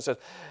Corinthians, and it says,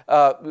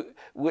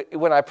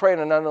 when I pray in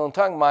an unknown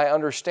tongue, my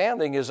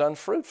understanding is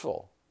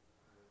unfruitful.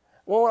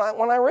 Well,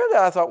 when I read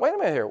that, I thought, wait a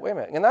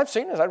minute. And I've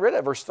seen this, I read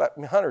that verse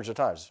hundreds of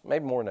times,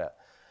 maybe more than that.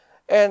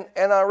 And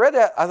I read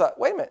that, I thought,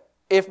 wait a minute,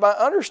 if my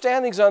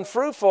understanding's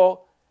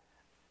unfruitful,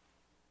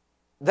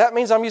 that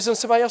means I'm using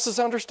somebody else's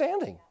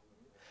understanding.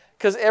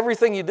 Because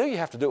everything you do, you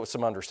have to do it with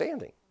some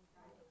understanding.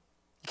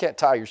 You can't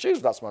tie your shoes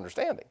without some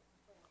understanding.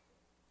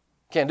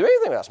 You can't do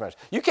anything without some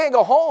understanding. You can't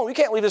go home, you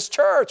can't leave this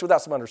church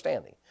without some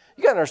understanding.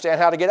 You got to understand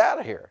how to get out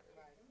of here.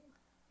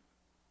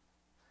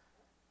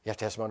 You have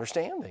to have some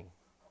understanding.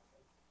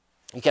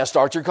 You can't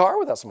start your car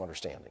without some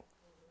understanding.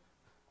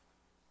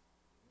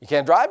 You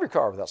can't drive your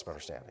car without some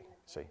understanding.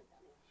 See?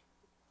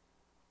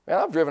 Man,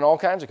 I've driven all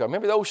kinds of cars.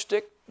 Remember those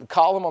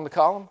column on the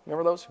column?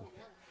 Remember those?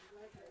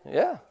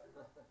 Yeah.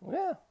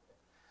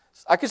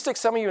 I could stick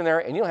some of you in there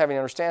and you don't have any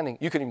understanding.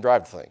 You couldn't even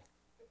drive the thing.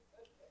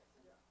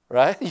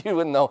 Right? You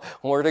wouldn't know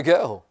where to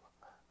go.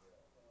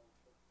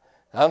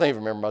 I don't even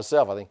remember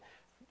myself. I think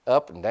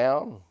up and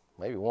down,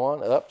 maybe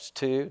 1, up's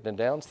 2, then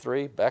down's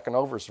 3, back and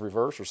over is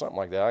reverse or something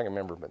like that. I can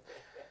remember.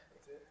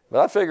 But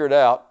I figured it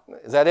out.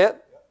 Is that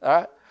it? All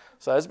right.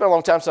 So it's been a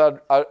long time since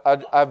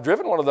I've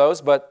driven one of those,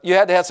 but you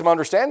had to have some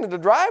understanding to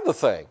drive the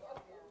thing.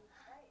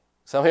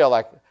 Some of you are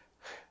like,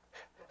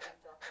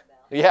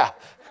 yeah.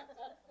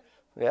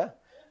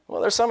 Well,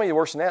 there's some of you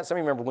worse than that. Some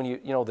of you remember when you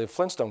know, the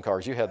Flintstone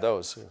cars, you had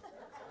those.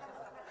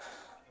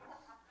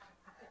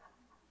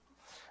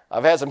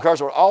 I've had some cars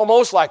that were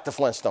almost like the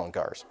Flintstone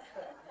cars.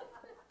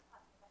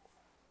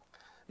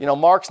 You know,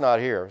 Mark's not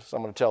here, so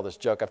I'm going to tell this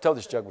joke. I've told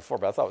this joke before,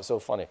 but I thought it was so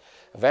funny.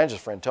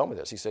 Evangelist friend told me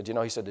this. He said,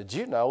 did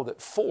you know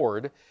that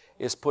Ford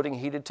is putting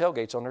heated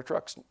tailgates on their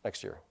trucks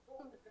next year?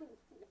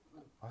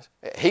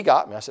 He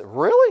got me. I said,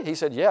 really? He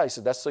said, yeah. He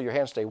said, that's so your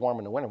hands stay warm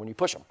in the winter when you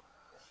push them.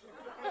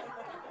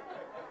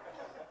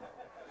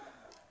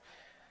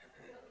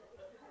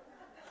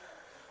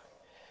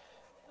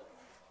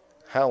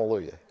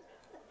 Hallelujah.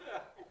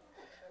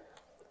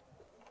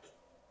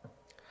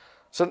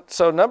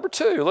 So number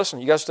 2,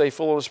 listen, you got to stay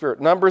full of the Spirit.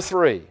 Number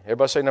 3,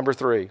 everybody say number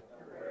 3.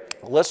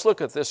 Let's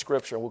look at this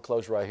scripture and we'll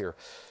close right here.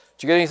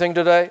 Did you get anything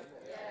today?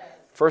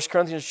 Yes. 1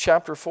 Corinthians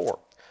chapter 4.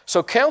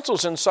 So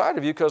counsel's inside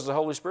of you because the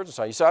Holy Spirit's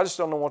inside you. So I just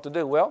don't know what to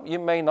do. Well, you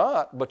may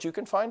not, but you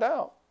can find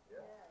out.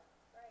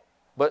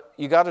 But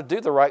you got to do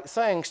the right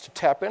things to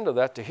tap into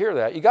that, to hear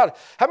that.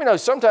 How many know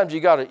sometimes you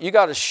got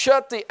to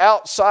shut the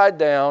outside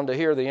down to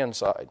hear the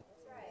inside?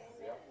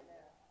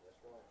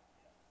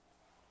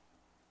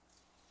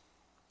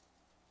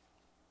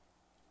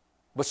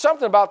 But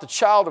something about the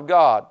child of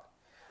God,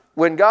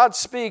 when God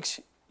speaks,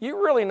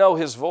 you really know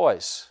His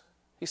voice.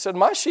 He said,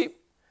 my sheep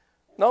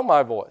know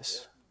my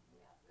voice.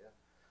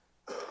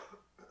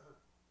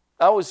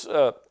 I was,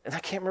 and I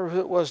can't remember who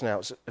it was now. It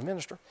was a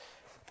minister.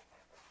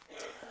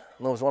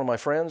 It was one of my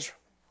friends.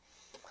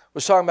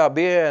 Was talking about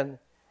being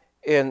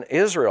in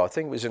Israel. I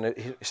think he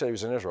said he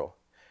was in Israel.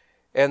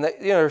 And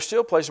there's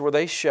still places where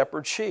they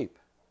shepherd sheep,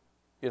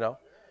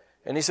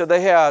 And he said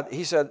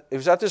it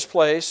was at this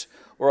place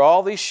where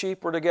all these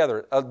sheep were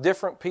together,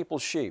 different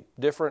people's sheep,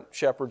 different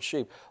shepherd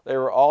sheep. They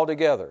were all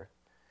together.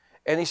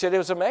 And he said it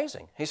was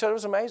amazing. He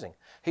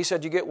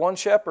said you get one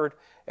shepherd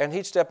and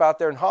he'd step out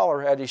there and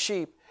holler at his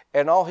sheep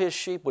and all his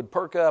sheep would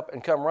perk up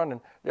and come running.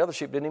 The other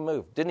sheep didn't even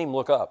move, didn't even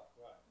look up.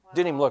 Wow.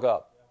 Didn't even look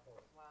up.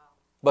 Wow.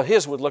 But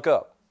his would look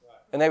up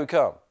and they would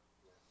come.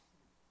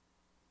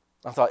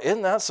 I thought,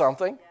 isn't that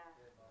something? Yeah.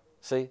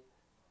 See,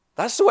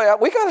 that's the way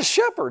we got a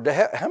shepherd.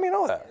 How many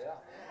know that? Yeah.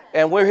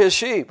 And we're his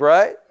sheep,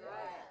 right?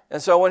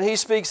 And so when he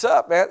speaks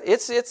up, man,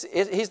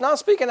 he's not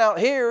speaking out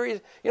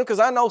here, because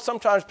I know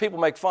sometimes people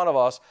make fun of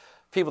us,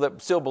 people that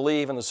still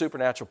believe in the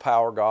supernatural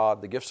power of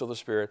God, the gifts of the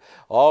Spirit.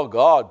 Oh,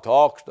 God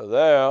talks to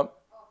them.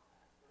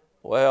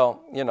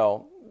 Well,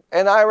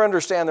 and I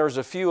understand there's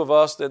a few of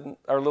us that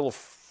are little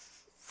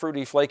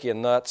fruity, flaky,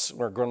 and nuts.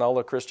 We're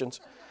granola Christians.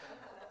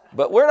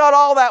 But we're not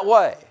all that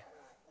way.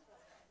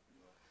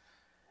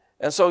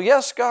 And so,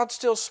 yes, God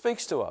still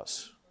speaks to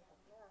us.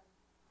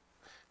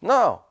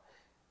 No.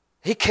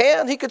 He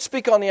could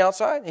speak on the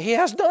outside. He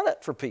has done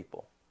it for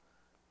people.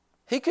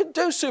 He could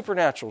do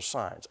supernatural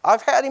signs.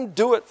 I've had him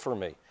do it for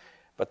me.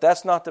 But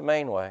that's not the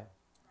main way.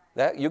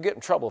 You'll get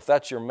in trouble if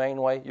that's your main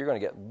way. You're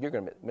going to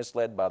get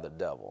misled by the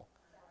devil.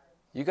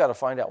 You got to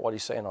find out what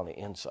he's saying on the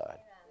inside.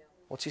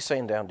 What's he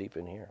saying down deep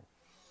in here?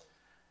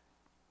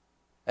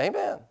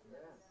 Amen.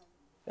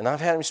 And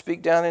I've had him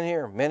speak down in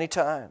here many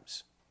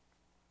times.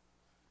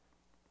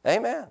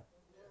 Amen.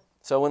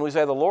 So when we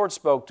say the Lord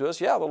spoke to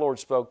us, yeah, the Lord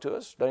spoke to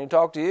us. Doesn't he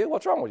talk to you?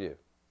 What's wrong with you?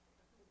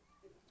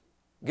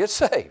 Get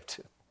saved.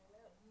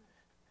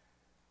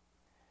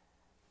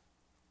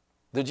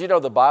 Did you know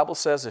the Bible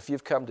says if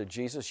you've come to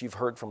Jesus, you've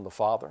heard from the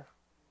Father?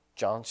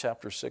 John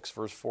chapter 6,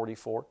 verse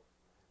 44,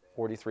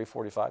 43,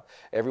 45.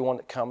 Everyone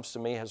that comes to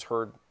me has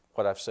heard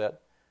what I've said.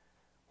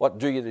 What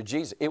drew you to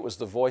Jesus? It was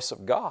the voice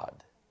of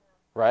God,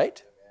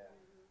 right?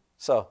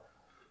 So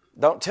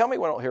don't tell me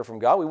we don't hear from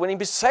God. We wouldn't even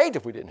be saved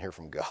if we didn't hear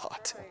from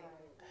God.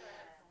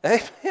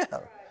 Amen.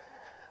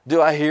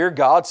 Do I hear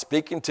God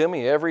speaking to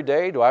me every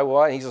day? Do I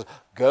want? He says,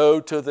 go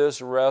to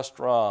this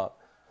restaurant.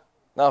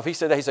 Now, if he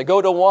said that, he said, go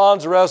to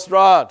Juan's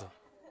restaurant.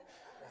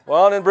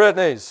 Juan and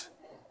Brittany's.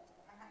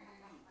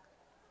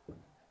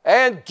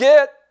 And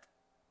get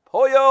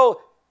Pollo,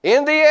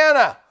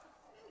 Indiana.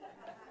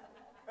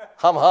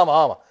 Hum, hum,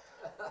 hum.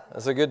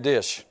 That's a good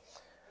dish.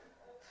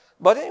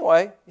 But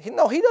anyway,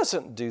 he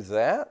doesn't do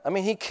that. I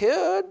mean, he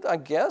could, I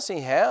guess he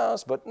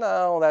has, but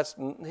no,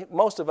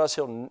 most of us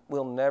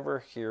will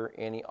never hear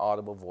any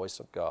audible voice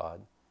of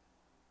God.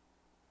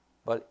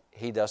 But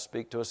he does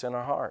speak to us in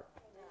our heart.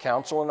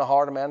 Counsel in the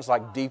heart of man is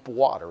like deep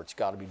water. It's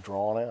got to be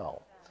drawn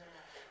out.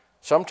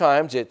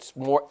 Sometimes it's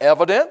more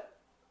evident,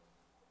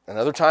 and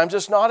other times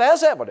it's not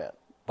as evident.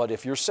 But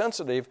if you're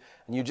sensitive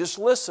and you just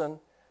listen,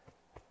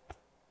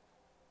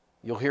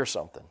 you'll hear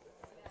something.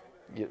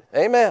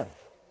 Amen.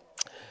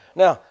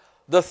 Now,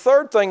 the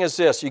third thing is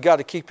this. You got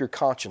to keep your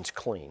conscience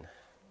clean.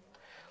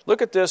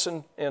 Look at this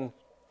in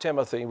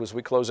Timothy as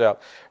we close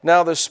out.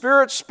 Now, the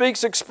Spirit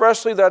speaks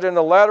expressly that in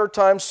the latter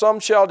times some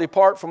shall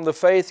depart from the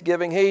faith,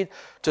 giving heed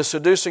to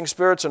seducing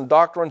spirits and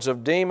doctrines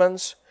of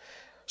demons,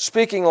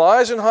 speaking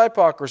lies and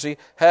hypocrisy,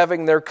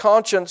 having their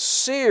conscience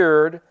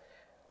seared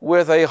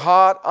with a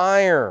hot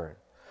iron.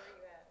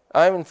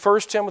 I'm in 1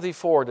 Timothy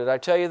 4. Did I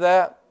tell you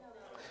that?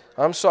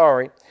 I'm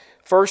sorry.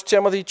 1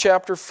 Timothy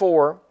chapter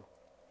 4.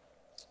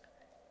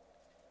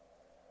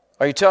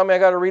 Are you telling me I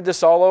got to read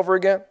this all over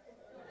again?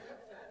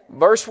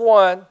 Verse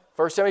 1,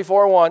 1 Timothy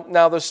 4:1.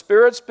 Now the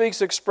Spirit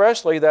speaks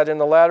expressly that in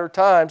the latter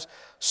times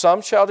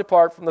some shall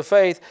depart from the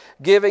faith,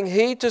 giving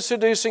heed to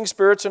seducing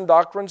spirits and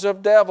doctrines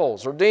of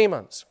devils or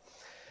demons,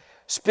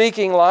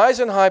 speaking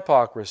lies and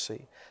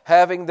hypocrisy,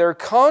 having their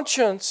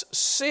conscience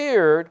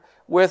seared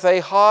with a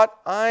hot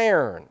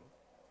iron.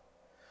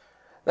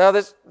 Now,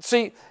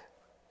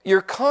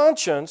 your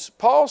conscience,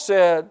 Paul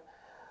said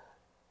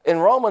in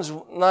Romans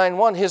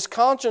 9:1, his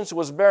conscience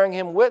was bearing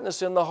him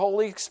witness in the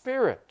Holy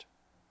Spirit.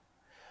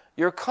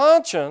 Your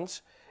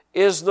conscience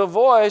is the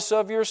voice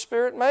of your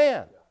spirit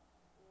man.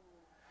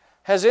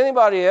 Has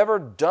anybody ever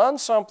done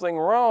something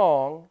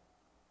wrong,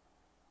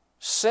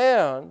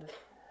 sinned,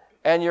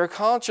 and your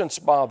conscience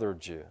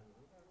bothered you?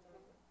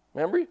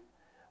 Remember?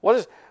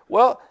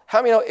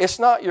 How many know it's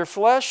not your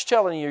flesh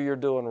telling you you're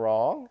doing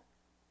wrong?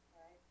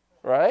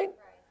 Right?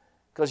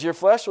 Because your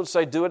flesh would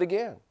say, do it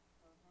again.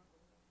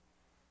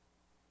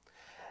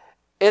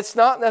 It's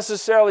not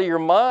necessarily your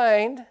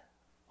mind,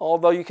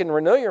 although you can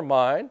renew your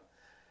mind,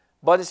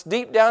 but it's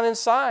deep down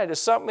inside.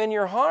 It's something in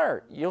your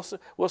heart.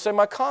 We'll say,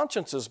 my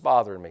conscience is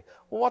bothering me.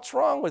 Well, what's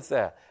wrong with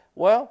that?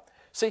 Well,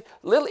 see,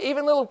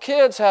 even little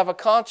kids have a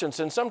conscience,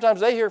 and sometimes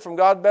they hear from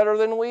God better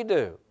than we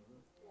do.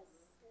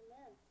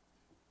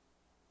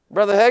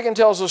 Brother Hagin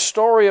tells a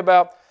story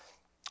about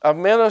a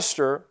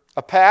minister,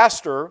 a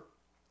pastor,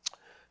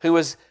 who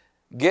was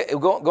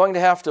going to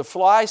have to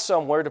fly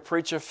somewhere to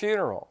preach a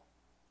funeral.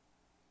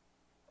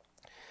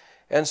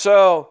 And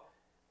so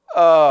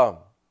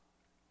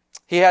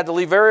he had to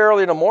leave very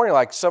early in the morning,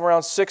 like somewhere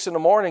around 6 in the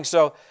morning.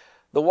 So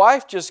the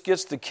wife just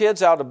gets the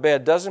kids out of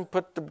bed, doesn't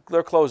put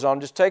their clothes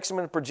on, just takes them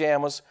in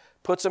pajamas,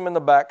 puts them in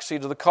the back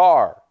seat of the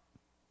car.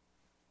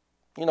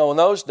 You know, in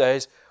those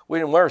days, we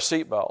didn't wear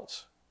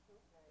seatbelts.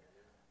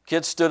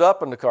 Kids stood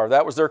up in the car.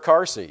 That was their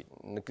car seat.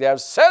 And the dad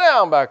said, sit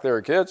down back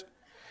there, kids.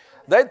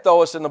 They'd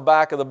throw us in the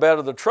back of the bed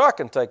of the truck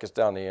and take us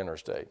down the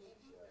interstate.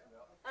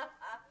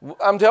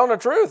 I'm telling the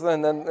truth.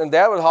 And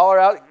Dad would holler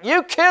out,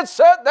 you kids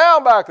sit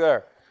down back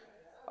there.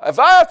 If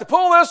I have to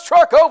pull this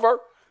truck over,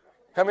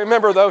 how many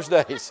remember those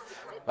days?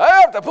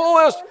 I have to pull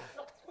this.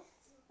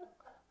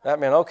 That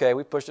meant, okay,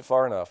 we pushed it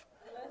far enough.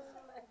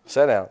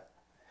 Sit down.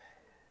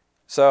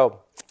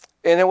 So,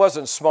 and it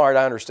wasn't smart,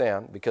 I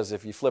understand, because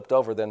if you flipped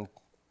over, then,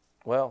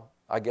 well,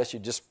 I guess you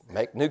just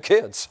make new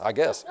kids, I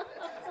guess.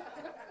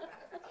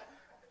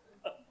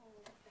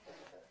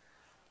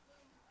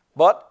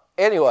 But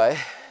anyway,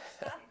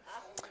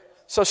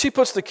 so she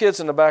puts the kids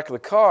in the back of the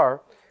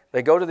car.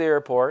 They go to the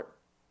airport.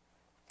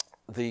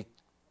 The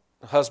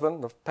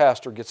husband, the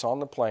pastor, gets on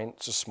the plane.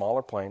 It's a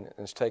smaller plane, and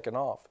it's taken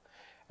off.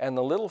 And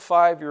the little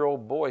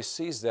 5-year-old boy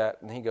sees that,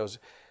 and he goes,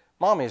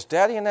 Mommy, is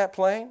Daddy in that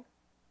plane?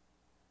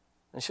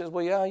 And she says,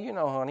 well, yeah, you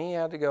know, honey, he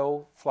had to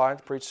go fly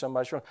to preach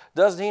somebody's funeral.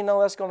 Doesn't he know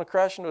that's going to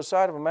crash into the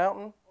side of a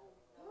mountain?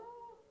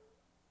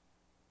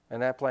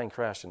 And that plane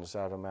crashed into the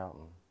side of a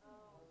mountain.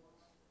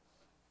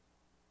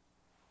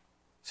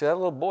 See, that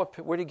little boy,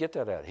 where did he get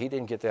that at? He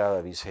didn't get that out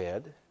of his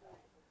head.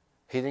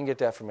 He didn't get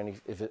that from any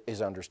of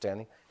his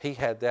understanding. He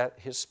had that,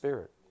 his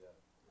spirit.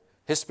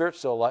 His spirit's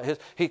still alive.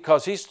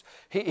 Because he's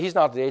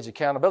not at the age of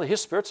accountability.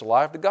 His spirit's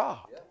alive to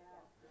God.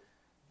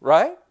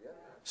 Right?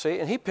 See,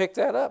 and he picked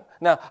that up.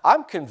 Now,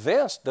 I'm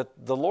convinced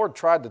that the Lord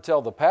tried to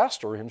tell the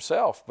pastor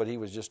himself, but he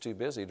was just too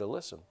busy to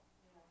listen.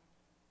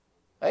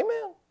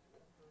 Amen.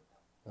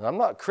 And I'm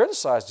not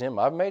criticizing him.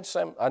 I've made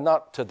I'm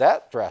not to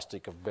that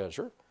drastic of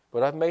measure,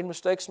 but I've made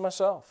mistakes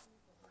myself.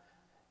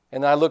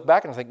 And I look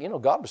back and I think, you know,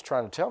 God was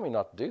trying to tell me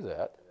not to do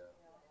that.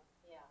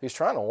 He's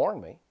trying to warn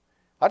me.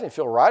 I didn't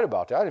feel right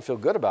about that. I didn't feel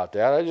good about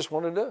that. I just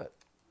wanted to do it.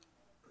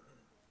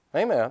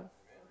 Amen.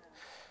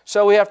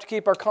 So we have to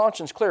keep our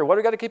conscience clear. What do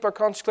we got to keep our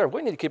conscience clear?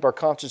 We need to keep our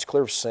conscience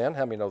clear of sin.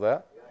 How many know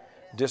that?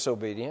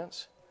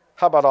 Disobedience.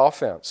 How about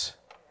offense?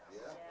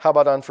 How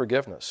about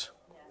unforgiveness?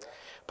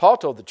 Paul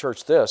told the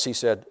church this. He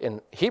said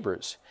in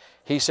Hebrews,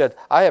 he said,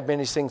 I have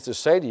many things to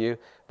say to you,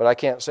 but I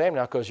can't say them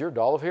now because you're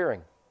dull of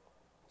hearing.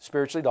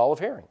 Spiritually dull of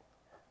hearing.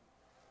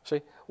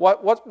 See,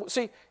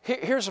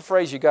 here's a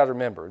phrase you got to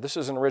remember. This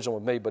isn't original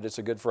with me, but it's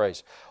a good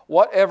phrase.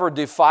 Whatever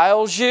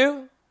defiles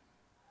you,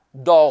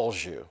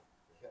 dulls you.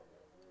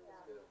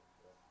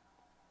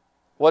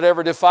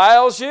 Whatever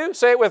defiles you,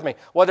 say it with me.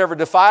 Whatever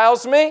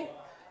defiles me,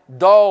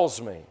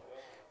 dulls me.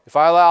 If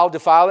I allow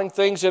defiling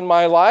things in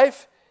my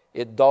life,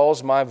 it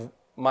dulls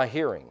my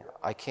hearing.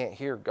 I can't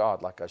hear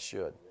God like I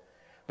should.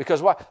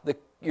 Because why?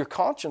 Your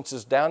conscience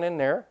is down in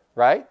there,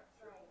 right?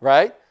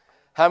 Right?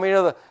 How many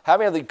of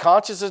the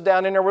conscience is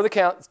down in there where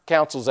the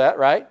counsel's at,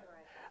 right?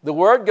 The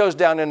word goes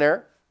down in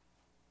there,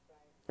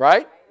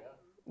 right?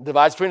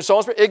 Divides between the soul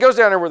and spirit. It goes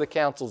down there where the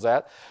counsel's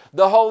at.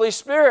 The Holy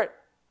Spirit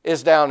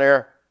is down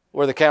there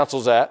where the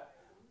counsel's at,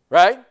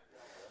 right?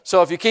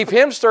 So if you keep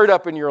Him stirred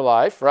up in your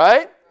life,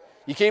 right?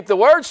 You keep the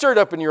Word stirred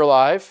up in your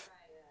life.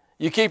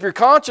 You keep your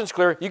conscience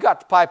clear. You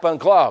got the pipe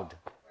unclogged.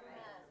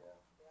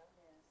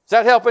 Does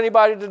that help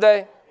anybody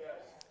today?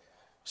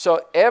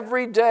 So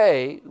every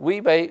day we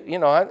make,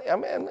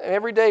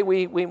 every day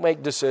we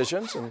make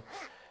decisions,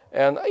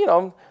 And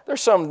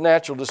there's some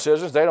natural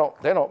decisions. They don't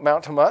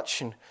amount to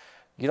much, and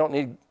you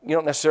don't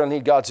necessarily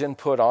need God's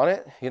input on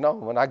it.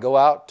 When I go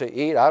out to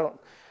eat, I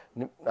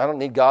don't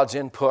need God's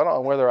input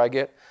on whether I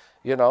get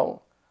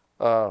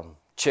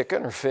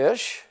chicken or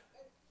fish.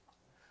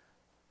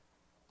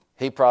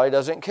 He probably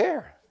doesn't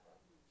care.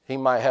 He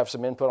might have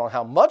some input on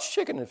how much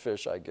chicken and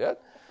fish I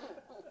get,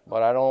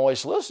 but I don't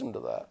always listen to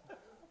that.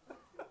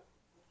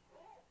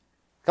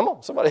 Come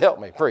on, somebody help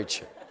me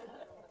preach.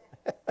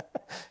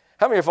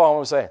 How many of you follow what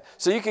I'm saying?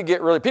 So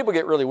people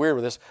get really weird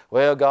with this.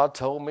 Well, God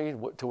told me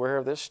to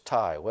wear this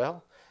tie.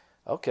 Well,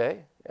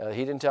 okay,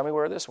 He didn't tell me to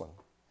wear this one.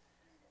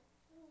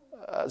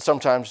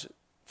 Sometimes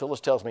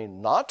Phyllis tells me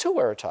not to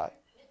wear a tie.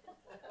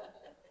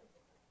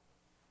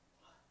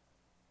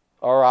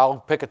 Or I'll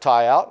pick a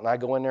tie out and I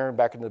go in there and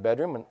back into the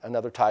bedroom and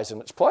another tie's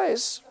in its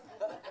place.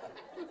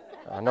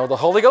 I know the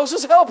Holy Ghost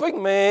is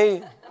helping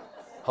me.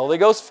 Holy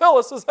Ghost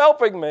Phyllis is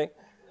helping me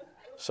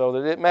so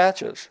that it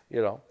matches,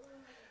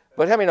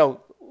 But how many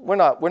know we're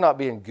not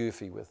being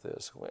goofy with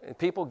this?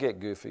 People get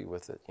goofy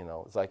with it,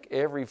 It's like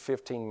every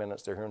 15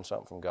 minutes they're hearing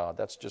something from God.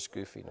 That's just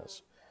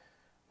goofiness.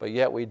 But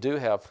yet we do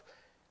have,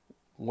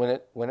 when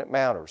it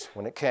matters,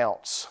 when it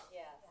counts,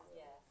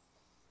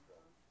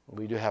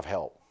 we do have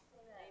help.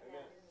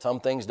 Some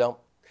things don't.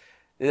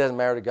 It doesn't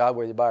matter to God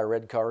whether you buy a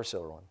red car or a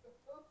silver one.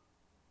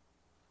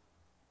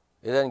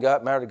 It doesn't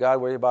matter to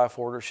God whether you buy a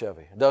Ford or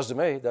Chevy. It does to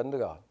me. It doesn't to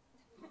God.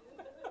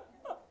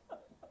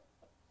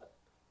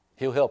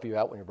 He'll help you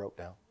out when you're broke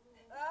down.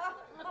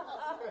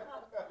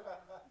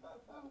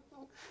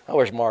 I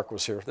wish Mark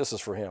was here. This is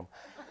for him.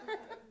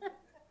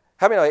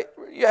 How many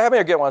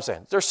get what I'm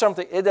saying? There's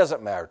something, it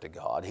doesn't matter to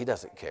God. He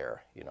doesn't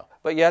care,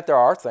 But yet there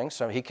are things,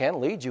 so He can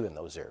lead you in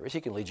those areas.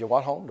 He can lead you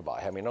what home to buy.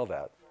 How many know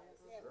that?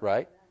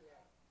 Right?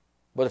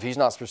 But if He's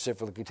not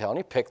specifically telling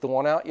you, pick the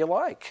one out you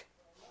like.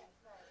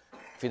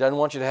 If He doesn't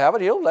want you to have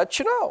it, He'll let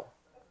you know.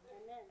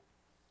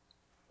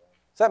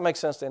 Does that make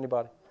sense to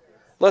anybody?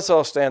 Let's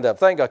all stand up.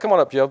 Thank God. Come on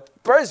up, Joe.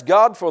 Praise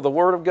God for the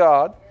Word of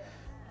God.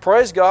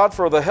 Praise God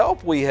for the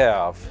help we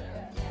have.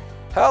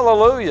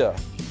 Hallelujah.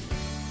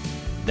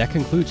 That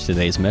concludes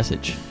today's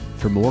message.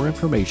 For more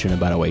information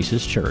about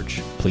Oasis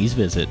Church, please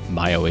visit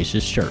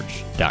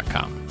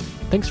myoasischurch.com.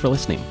 Thanks for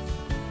listening.